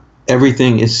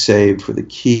 Everything is saved for the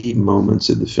key moments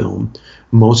of the film.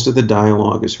 Most of the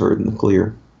dialogue is heard in the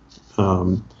clear.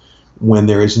 When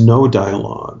there is no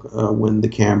dialogue, when the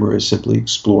camera is simply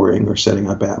exploring or setting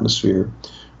up atmosphere,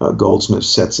 Goldsmith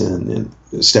steps in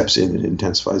and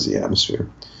intensifies the atmosphere.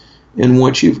 And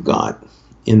what you've got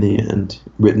in the end,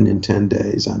 written in 10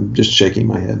 days, I'm just shaking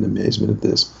my head in amazement at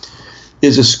this,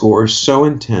 is a score so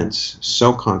intense,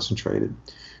 so concentrated.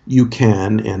 You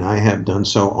can, and I have done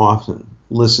so often,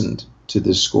 listened to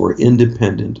this score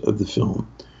independent of the film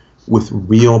with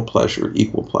real pleasure,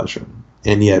 equal pleasure.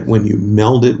 And yet when you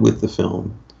meld it with the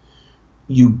film,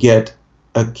 you get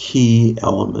a key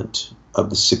element of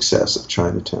the success of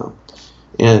Chinatown.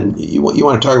 And you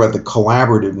want to talk about the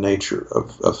collaborative nature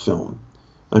of film.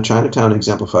 Chinatown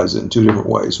exemplifies it in two different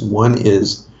ways. One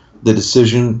is the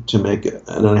decision to make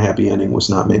an unhappy ending was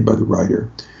not made by the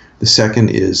writer. The second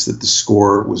is that the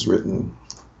score was written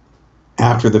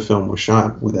after the film was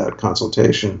shot without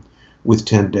consultation, with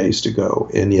 10 days to go.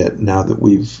 And yet now that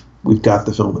we've got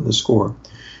the film and the score,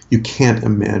 you can't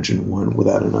imagine one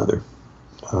without another.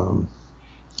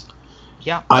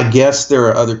 Yeah. I guess there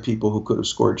are other people who could have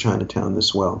scored Chinatown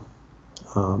this well.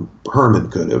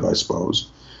 Herman could have, I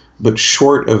suppose. But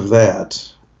short of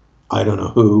that, I don't know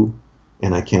who,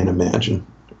 and I can't imagine.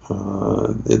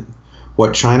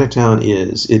 What Chinatown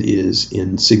is, it is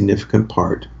in significant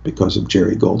part because of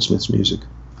Jerry Goldsmith's music.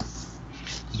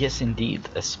 Yes, indeed.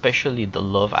 Especially the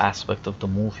love aspect of the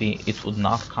movie, it would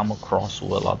not come across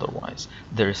well otherwise.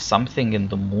 There is something in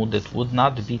the mood that would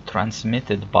not be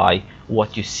transmitted by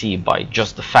what you see, by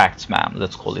just the facts, ma'am.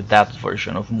 Let's call it that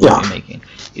version of movie making.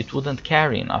 It wouldn't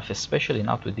carry enough, especially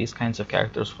not with these kinds of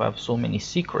characters who have so many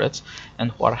secrets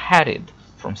and who are harried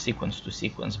from sequence to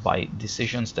sequence by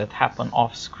decisions that happen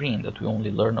off screen that we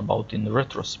only learn about in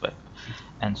retrospect.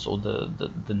 And so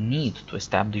the need to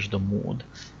establish the mood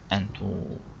and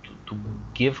to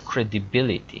give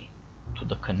credibility to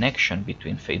the connection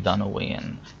between Faye Dunaway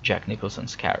and Jack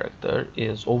Nicholson's character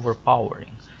is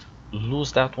overpowering.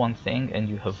 Lose that one thing and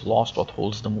you have lost what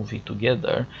holds the movie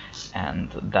together,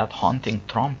 and that haunting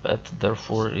trumpet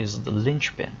therefore is the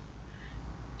linchpin.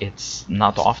 It's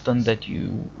not often that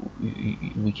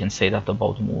we can say that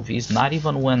about movies, not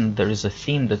even when there is a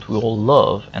theme that we all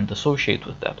love and associate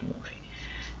with that movie,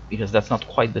 because that's not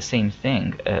quite the same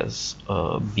thing as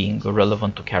being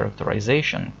relevant to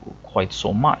characterization quite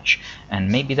so much. And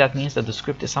maybe that means that the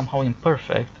script is somehow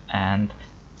imperfect and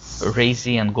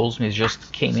Raisi and Goldsmith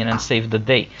just came in and saved the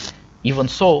day. Even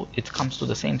so, it comes to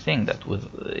the same thing, that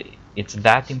it's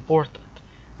that important,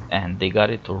 and they got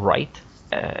it right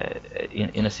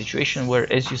in a situation where,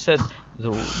 as you said,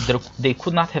 they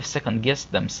could not have second-guessed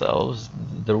themselves.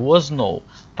 There was no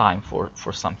time for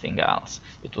something else.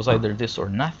 It was either this or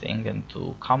nothing, and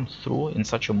to come through in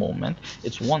such a moment,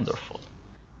 it's wonderful.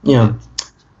 Yeah.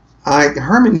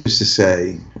 Herman used to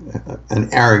say, an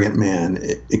arrogant man,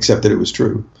 except that it was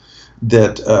true,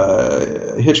 that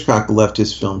Hitchcock left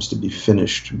his films to be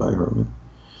finished by Herman.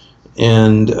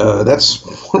 And that's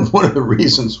one of the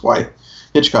reasons why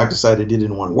Hitchcock decided he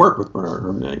didn't want to work with Bernard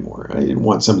Herrmann anymore. He didn't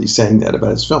want somebody saying that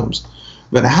about his films.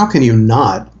 But how can you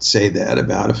not say that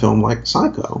about a film like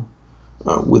Psycho,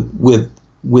 without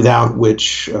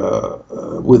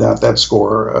that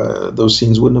score, those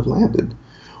scenes wouldn't have landed?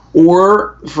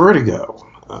 Or Vertigo,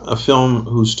 a film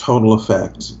whose total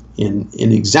effect, in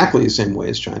exactly the same way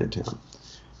as Chinatown,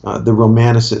 the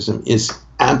romanticism is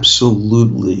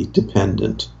absolutely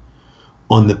dependent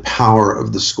on the power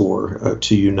of the score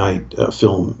to unite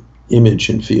film image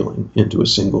and feeling into a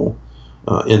single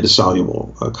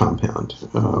indissoluble compound.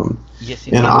 Yes,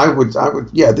 and I would,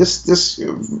 this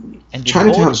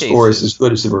Chinatown score is as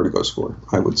good as the Vertigo score,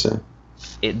 I would say.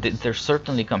 They're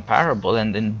certainly comparable,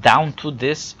 and then down to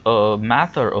this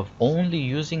matter of only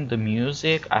using the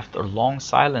music after long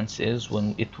silences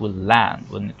when it will land,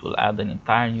 when it will add an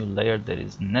entire new layer that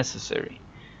is necessary.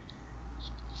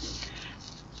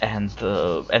 And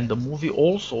the movie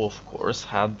also, of course,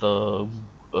 had a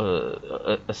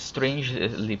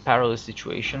strangely parallel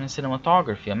situation in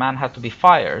cinematography. A man had to be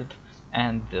fired,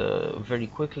 and very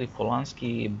quickly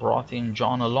Polanski brought in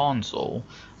John Alonzo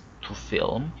to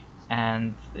film,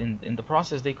 and in the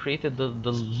process they created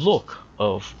the look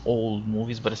of old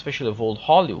movies, but especially of old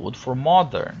Hollywood, for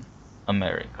modern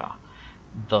America.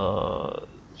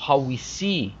 How we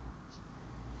see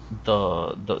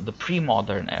the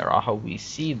pre-modern era, how we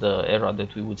see the era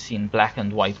that we would see in black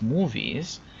and white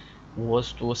movies,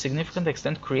 was to a significant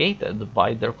extent created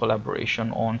by their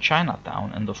collaboration on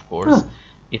Chinatown, and of course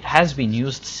it has been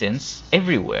used since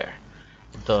everywhere.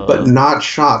 But not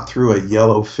shot through a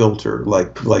yellow filter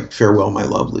like Farewell My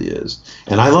Lovely is.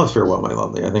 And I love Farewell My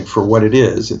Lovely. I think for what it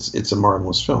is, it's a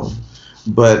marvelous film.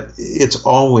 But it's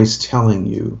always telling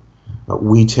you,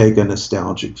 we take a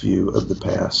nostalgic view of the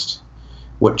past.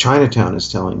 What Chinatown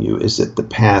is telling you is that the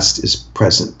past is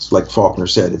present. Like Faulkner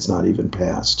said, it's not even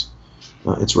past.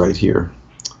 It's right here.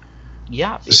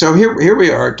 Yeah. So here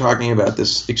we are talking about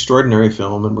this extraordinary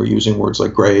film, and we're using words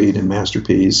like great and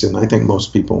masterpiece, and I think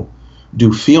most people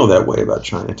do feel that way about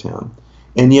Chinatown.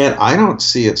 And yet I don't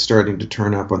see it starting to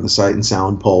turn up on the Sight and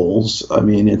Sound polls. I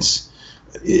mean, it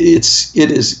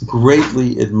is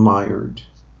greatly admired,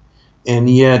 and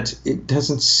yet it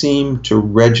doesn't seem to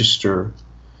register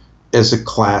as a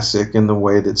classic in the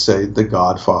way that, say, The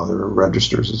Godfather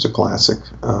registers as a classic.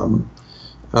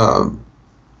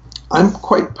 I'm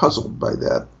quite puzzled by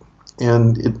that,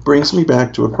 and it brings me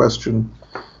back to a question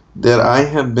that I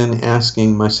have been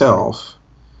asking myself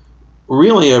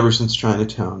really ever since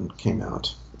Chinatown came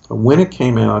out. When it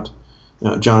came out,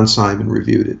 John Simon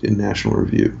reviewed it in National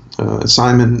Review.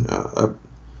 Simon, a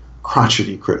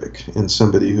crotchety critic and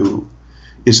somebody who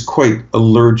is quite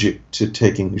allergic to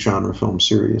taking genre films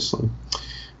seriously,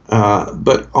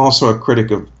 but also a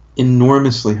critic of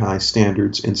enormously high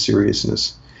standards and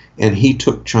seriousness. And he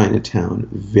took Chinatown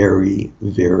very,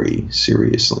 very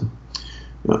seriously.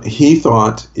 He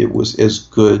thought it was as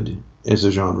good as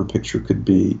a genre picture could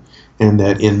be, and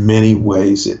that in many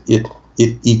ways it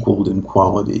equaled in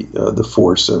quality the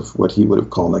force of what he would have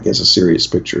called, I guess, a serious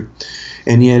picture.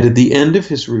 And yet at the end of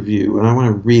his review, and I want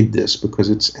to read this because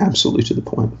it's absolutely to the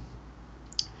point,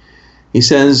 he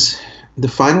says, "The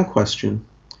final question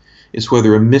is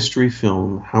whether a mystery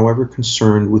film, however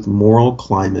concerned with moral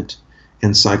climate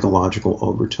and psychological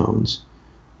overtones,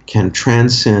 can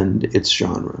transcend its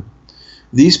genre.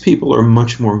 These people are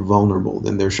much more vulnerable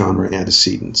than their genre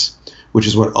antecedents, which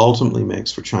is what ultimately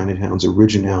makes for Chinatown's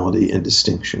originality and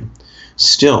distinction.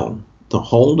 Still, the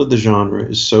hold of the genre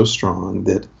is so strong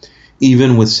that,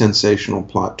 even with sensational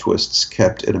plot twists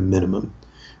kept at a minimum,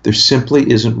 there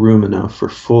simply isn't room enough for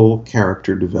full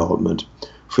character development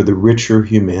for the richer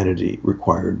humanity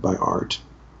required by art."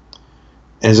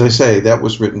 As I say, that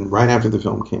was written right after the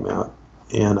film came out,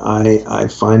 and I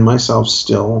find myself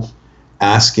still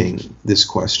asking this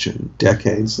question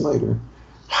decades later.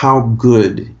 How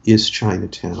good is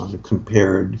Chinatown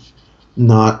compared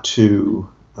not to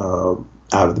Out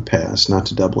of the Past, not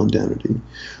to Double Indemnity,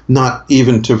 not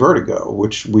even to Vertigo,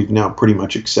 which we've now pretty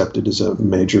much accepted as a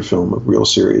major film of real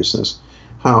seriousness?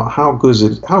 How good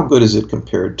is it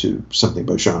compared to something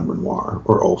by Jean Renoir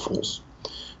or Ophuls?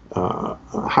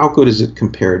 How good is it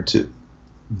compared to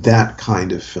that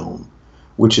kind of film,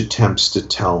 which attempts to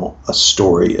tell a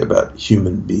story about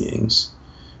human beings?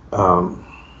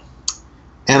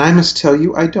 And I must tell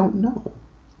you, I don't know.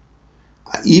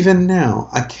 Even now,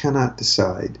 I cannot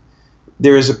decide.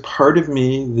 There is a part of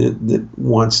me that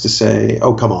wants to say,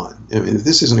 oh, come on. I mean, if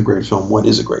this isn't a great film, what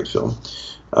is a great film?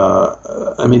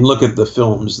 I mean, look at the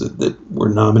films that were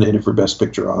nominated for Best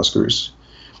Picture Oscars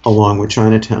along with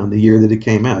Chinatown the year that it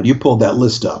came out. You pulled that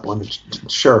list up. Why don't you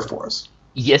share it for us?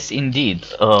 Yes, indeed.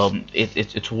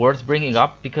 It's worth bringing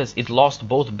up because it lost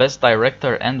both Best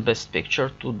Director and Best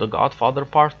Picture to The Godfather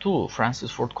Part 2,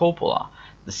 Francis Ford Coppola.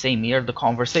 The same year, The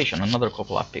Conversation, another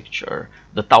Coppola picture,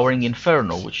 The Towering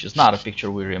Inferno, which is not a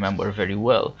picture we remember very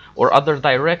well, or other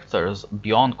directors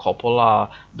beyond Coppola,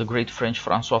 the great French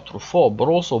Francois Truffaut, but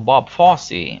also Bob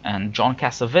Fosse and John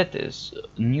Cassavetes,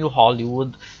 New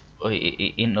Hollywood,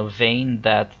 in a vein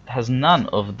that has none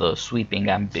of the sweeping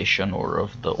ambition or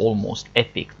of the almost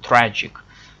epic, tragic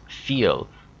feel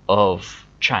of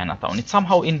Chinatown. It's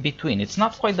somehow in between. It's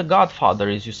not quite The Godfather,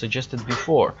 as you suggested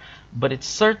before, but it's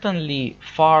certainly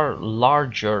far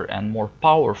larger and more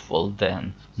powerful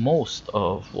than most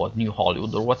of what New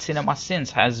Hollywood or what cinema since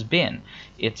has been.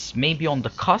 It's maybe on the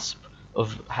cusp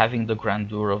of having the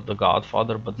grandeur of The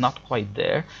Godfather, but not quite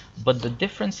there. But the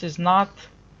difference is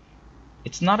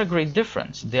it's not a great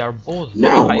difference. They are both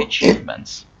very high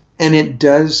achievements. And it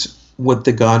does what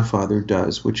The Godfather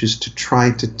does, which is to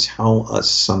try to tell us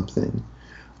something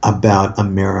about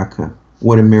America,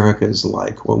 what America is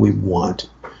like, what we want,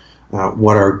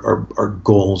 what our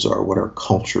goals are, what our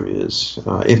culture is.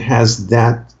 It has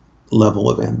that level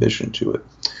of ambition to it.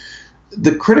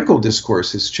 The critical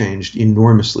discourse has changed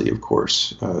enormously, of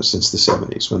course, since the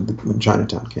 70s when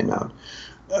Chinatown came out.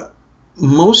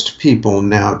 Most people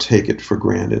now take it for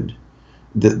granted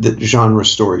that genre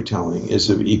storytelling is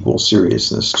of equal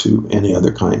seriousness to any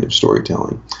other kind of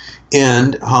storytelling.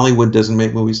 And Hollywood doesn't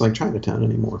make movies like Chinatown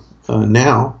anymore.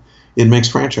 Now it makes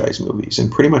franchise movies and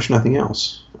pretty much nothing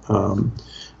else.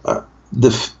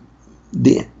 The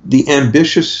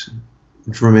ambitious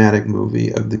dramatic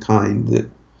movie of the kind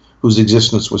whose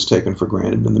existence was taken for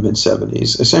granted in the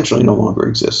mid-70s essentially no longer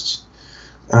exists.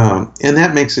 And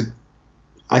that makes it,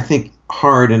 I think,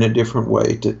 hard in a different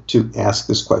way to ask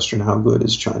this question: how good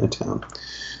is Chinatown?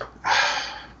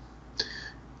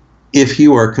 If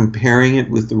you are comparing it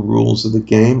with the rules of the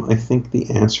game, I think the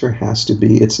answer has to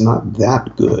be it's not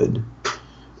that good.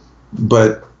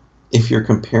 But if you're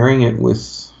comparing it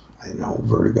with, I don't know,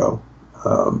 Vertigo,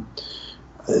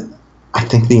 I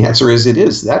think the answer is it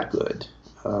is that good.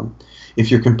 If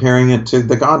you're comparing it to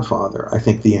The Godfather, I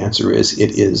think the answer is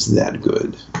it is that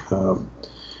good.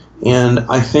 And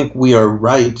I think we are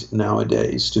right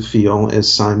nowadays to feel,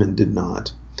 as Simon did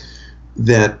not,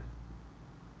 that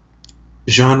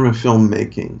genre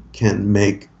filmmaking can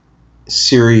make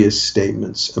serious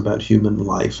statements about human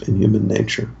life and human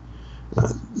nature.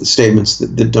 Statements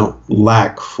that don't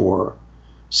lack for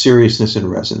seriousness and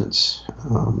resonance.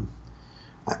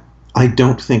 I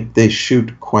don't think they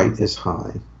shoot quite as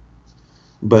high.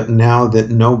 But now that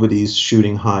nobody's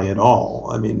shooting high at all,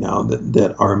 I mean, now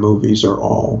that our movies are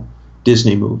all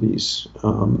Disney movies,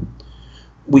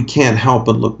 we can't help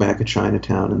but look back at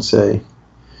Chinatown and say,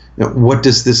 what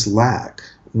does this lack?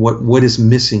 What is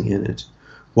missing in it?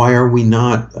 Why are we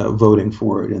not voting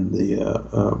for it in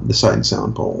the Sight and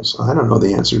Sound polls? I don't know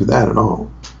the answer to that at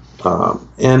all.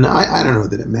 And I don't know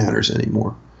that it matters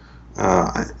anymore.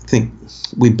 I think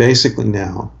we basically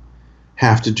now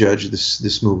have to judge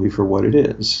this movie for what it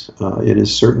is. It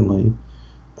is certainly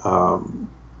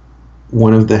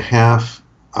one of the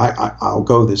I'll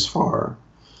go this far.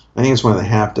 I think it's one of the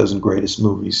half dozen greatest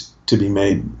movies to be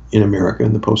made in America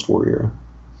in the post-war era.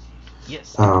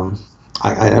 Yes.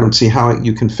 I don't see how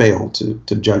you can fail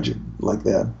to judge it like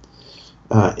that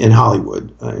in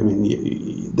Hollywood. I mean,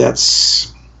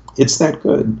 it's that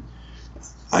good.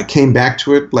 I came back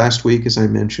to it last week, as I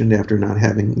mentioned, after not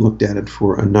having looked at it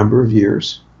for a number of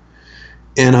years.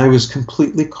 And I was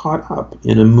completely caught up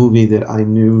in a movie that I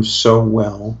knew so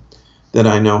well, that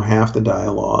I know half the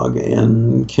dialogue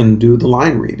and can do the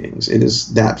line readings. It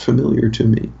is that familiar to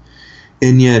me.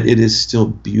 And yet it is still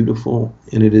beautiful,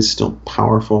 and it is still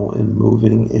powerful and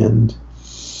moving, and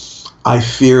I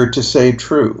fear to say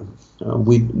true.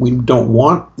 We don't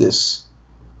want this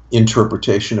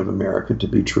interpretation of America to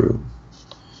be true.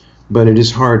 But it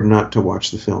is hard not to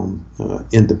watch the film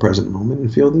in the present moment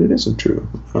and feel that it isn't true.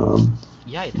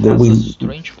 It has a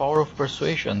strange power of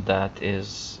persuasion that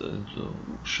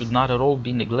should not at all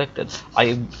be neglected.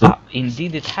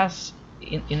 Indeed, it has,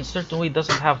 in a certain way,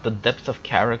 doesn't have the depth of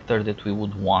character that we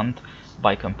would want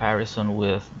by comparison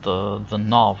with the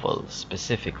novel,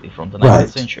 specifically from the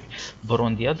 19th century. But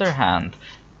on the other hand,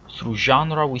 through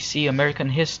genre, we see American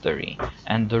history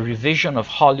and the revision of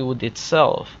Hollywood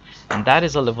itself. And that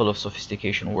is a level of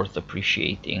sophistication worth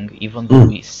appreciating, even though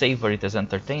we savor it as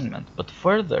entertainment. But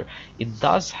further, it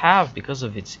does have, because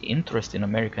of its interest in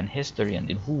American history and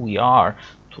in who we are,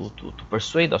 to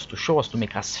persuade us, to show us, to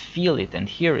make us feel it and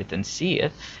hear it and see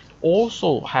it,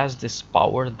 also has this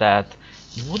power that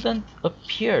wouldn't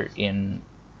appear in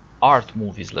art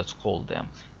movies, let's call them.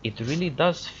 It really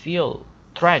does feel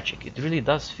tragic. It really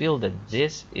does feel that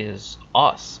this is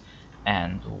us.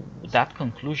 And that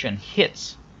conclusion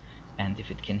hits. And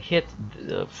if it can hit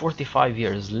 45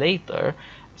 years later,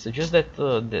 I suggest that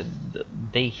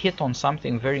they hit on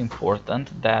something very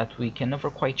important that we can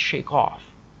never quite shake off.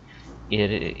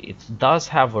 It does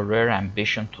have a rare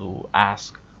ambition to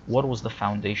ask, what was the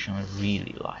foundation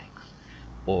really like?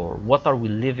 Or what are we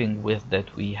living with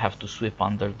that we have to sweep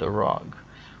under the rug?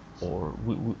 Or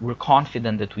we're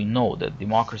confident that we know that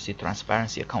democracy,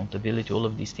 transparency, accountability, all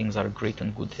of these things are great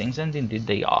and good things, and indeed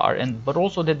they are, but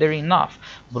also that they're enough.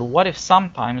 But what if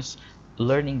sometimes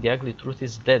learning the ugly truth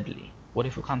is deadly? What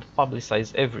if we can't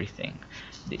publicize everything?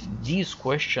 These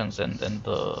questions and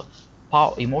the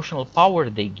emotional power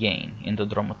they gain in the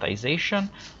dramatization,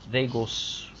 they go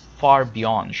far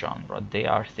beyond genre. They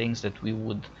are things that we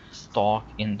would talk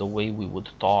in the way we would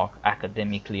talk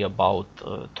academically about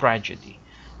tragedy.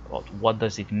 What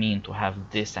does it mean to have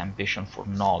this ambition for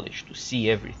knowledge, to see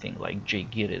everything like Jay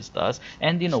Gillis does,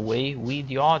 and in a way we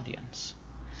the audience.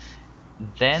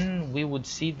 Then we would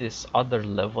see this other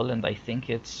level, and I think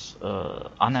it's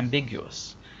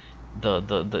unambiguous.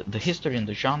 The history in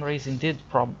the genre is indeed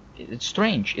it's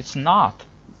strange. It's not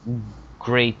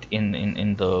great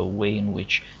in the way in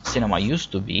which cinema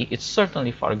used to be. It's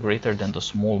certainly far greater than the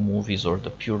small movies or the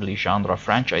purely genre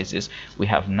franchises we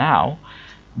have now.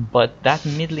 But that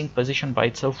middling position by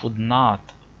itself would not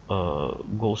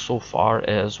go so far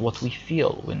as what we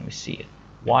feel when we see it.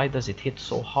 Why does it hit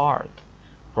so hard?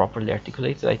 Properly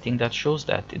articulated, I think that shows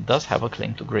that it does have a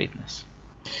claim to greatness.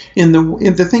 In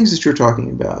the things that you're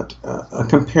talking about, a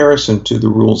comparison to The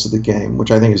Rules of the Game,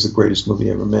 which I think is the greatest movie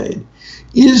ever made,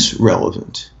 is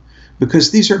relevant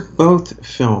because these are both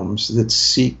films that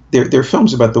seek. They're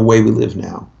films about the way we live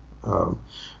now.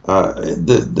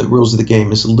 The rules of the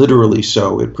game is literally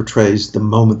so. It portrays the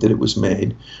moment that it was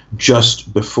made,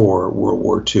 just before World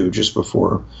War II, just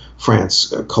before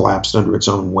France collapsed under its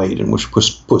own weight and was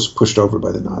pushed over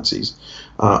by the Nazis.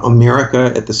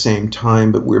 America at the same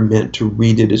time, but we're meant to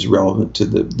read it as relevant to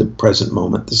the present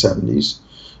moment, the 70s.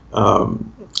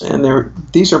 And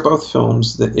these are both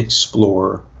films that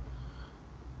explore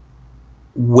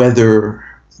whether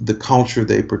the culture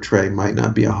they portray might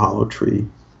not be a hollow tree,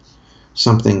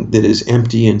 something that is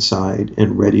empty inside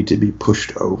and ready to be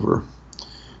pushed over.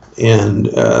 And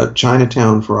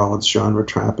Chinatown, for all its genre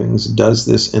trappings, does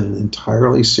this in an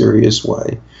entirely serious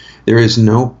way. There is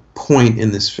no point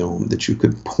in this film that you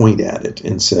could point at it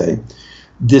and say,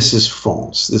 this is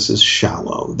false, this is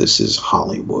shallow, this is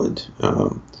Hollywood.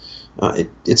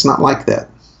 It's not like that.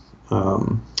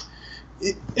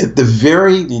 At the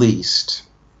very least,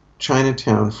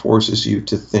 Chinatown forces you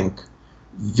to think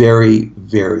very,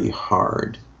 very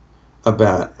hard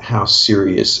about how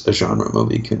serious a genre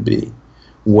movie can be,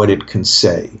 what it can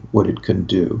say, what it can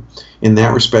do. In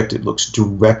that respect, it looks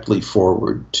directly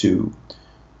forward to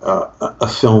a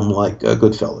film like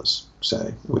Goodfellas,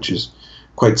 say, which is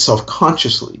quite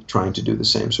self-consciously trying to do the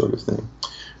same sort of thing.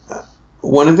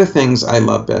 One of the things I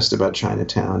love best about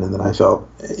Chinatown, and that I felt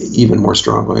even more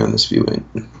strongly on this viewing,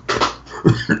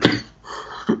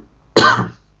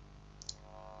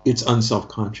 it's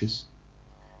unself-conscious.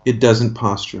 It doesn't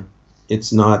posture.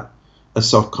 It's not a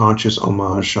self-conscious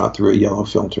homage shot through a yellow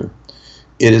filter.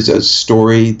 It is a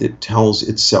story that tells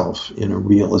itself in a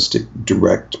realistic,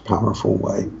 direct, powerful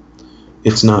way.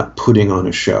 It's not putting on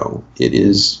a show. It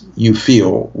is, you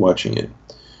feel watching it,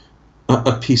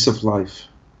 a piece of life,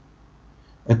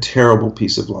 a terrible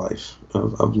piece of life,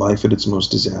 of life at its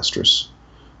most disastrous.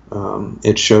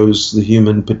 It shows the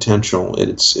human potential at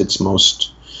its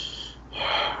most,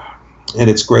 at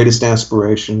its greatest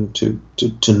aspiration to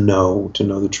know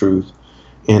the truth,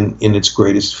 and in its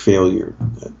greatest failure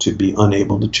to be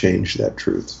unable to change that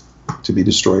truth, to be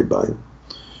destroyed by it.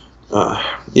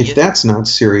 If that's not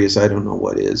serious, I don't know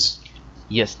what is.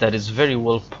 Yes, that is very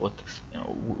well put.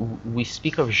 We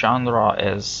speak of genre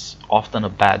as often a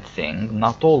bad thing,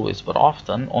 not always, but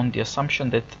often, on the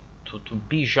assumption that to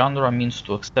be genre means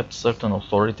to accept certain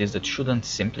authorities that shouldn't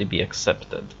simply be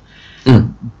accepted.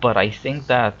 But I think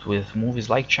that with movies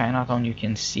like Chinatown, you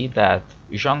can see that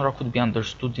genre could be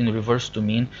understood in reverse to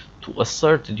mean to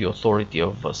assert the authority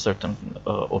of a certain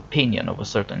opinion of a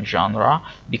certain genre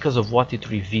because of what it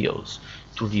reveals.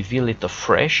 To reveal it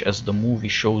afresh, as the movie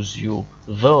shows you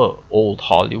the old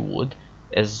Hollywood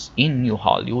as in New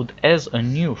Hollywood, as a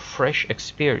new, fresh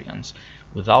experience,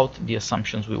 without the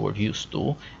assumptions we were used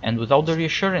to and without the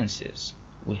reassurances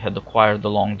we had acquired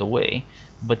along the way,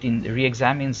 but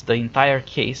re-examines the entire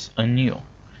case anew,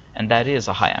 and that is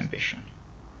a high ambition.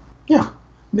 Yeah,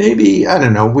 maybe, I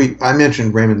don't know. I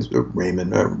mentioned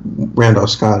Randolph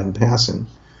Scott in passing.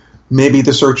 Maybe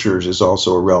The Searchers is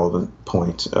also a relevant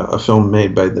point, a film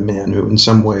made by the man who, in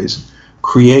some ways,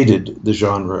 created the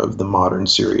genre of the modern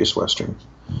serious Western,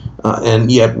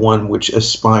 and yet one which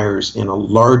aspires in a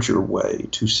larger way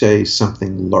to say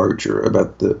something larger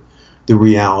about the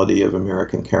reality of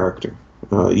American character,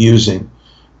 using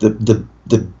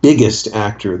the biggest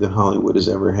actor that Hollywood has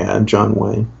ever had, John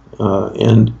Wayne,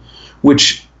 and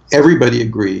which everybody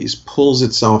agrees pulls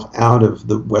itself out of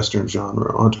the Western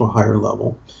genre onto a higher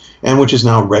level, and which is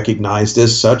now recognized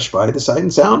as such by the Sight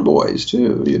and Sound boys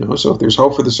too. So if there's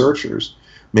hope for The Searchers,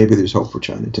 maybe there's hope for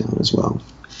Chinatown as well.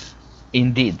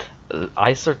 Indeed.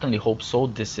 I certainly hope so.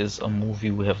 This is a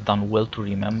movie we have done well to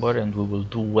remember, and we will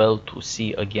do well to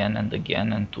see again and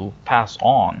again and to pass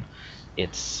on.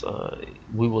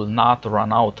 We will not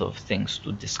run out of things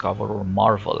to discover or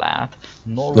marvel at,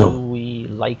 nor will we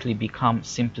likely become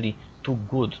simply too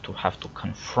good to have to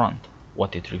confront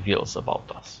what it reveals about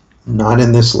us. Not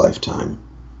in this lifetime.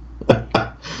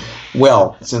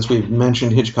 Well, since we've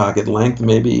mentioned Hitchcock at length,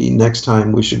 maybe next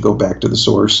time we should go back to the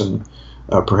source, and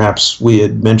perhaps we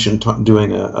had mentioned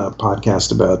doing a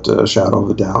podcast about Shadow of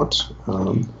a Doubt.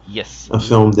 Yes. A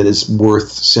film that is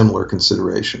worth similar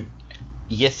consideration.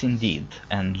 Yes, indeed.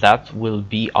 And that will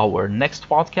be our next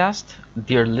podcast.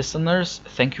 Dear listeners,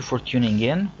 thank you for tuning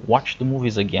in. Watch the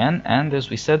movies again. And as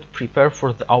we said, prepare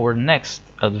for our next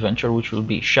adventure, which will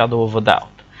be Shadow of a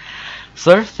Doubt.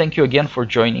 Sir, thank you again for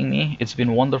joining me. It's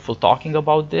been wonderful talking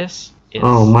about this.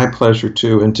 Oh, my pleasure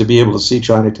too. And to be able to see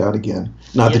Chinatown again.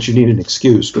 Not that you need an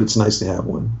excuse, but it's nice to have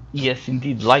one. Yes,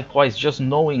 indeed. Likewise, just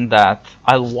knowing that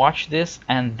I'll watch this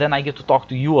and then I get to talk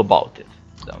to you about it.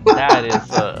 That is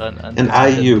an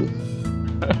IU.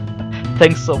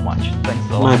 Thanks so much. Thanks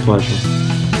a lot. My pleasure.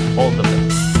 All the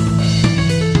best.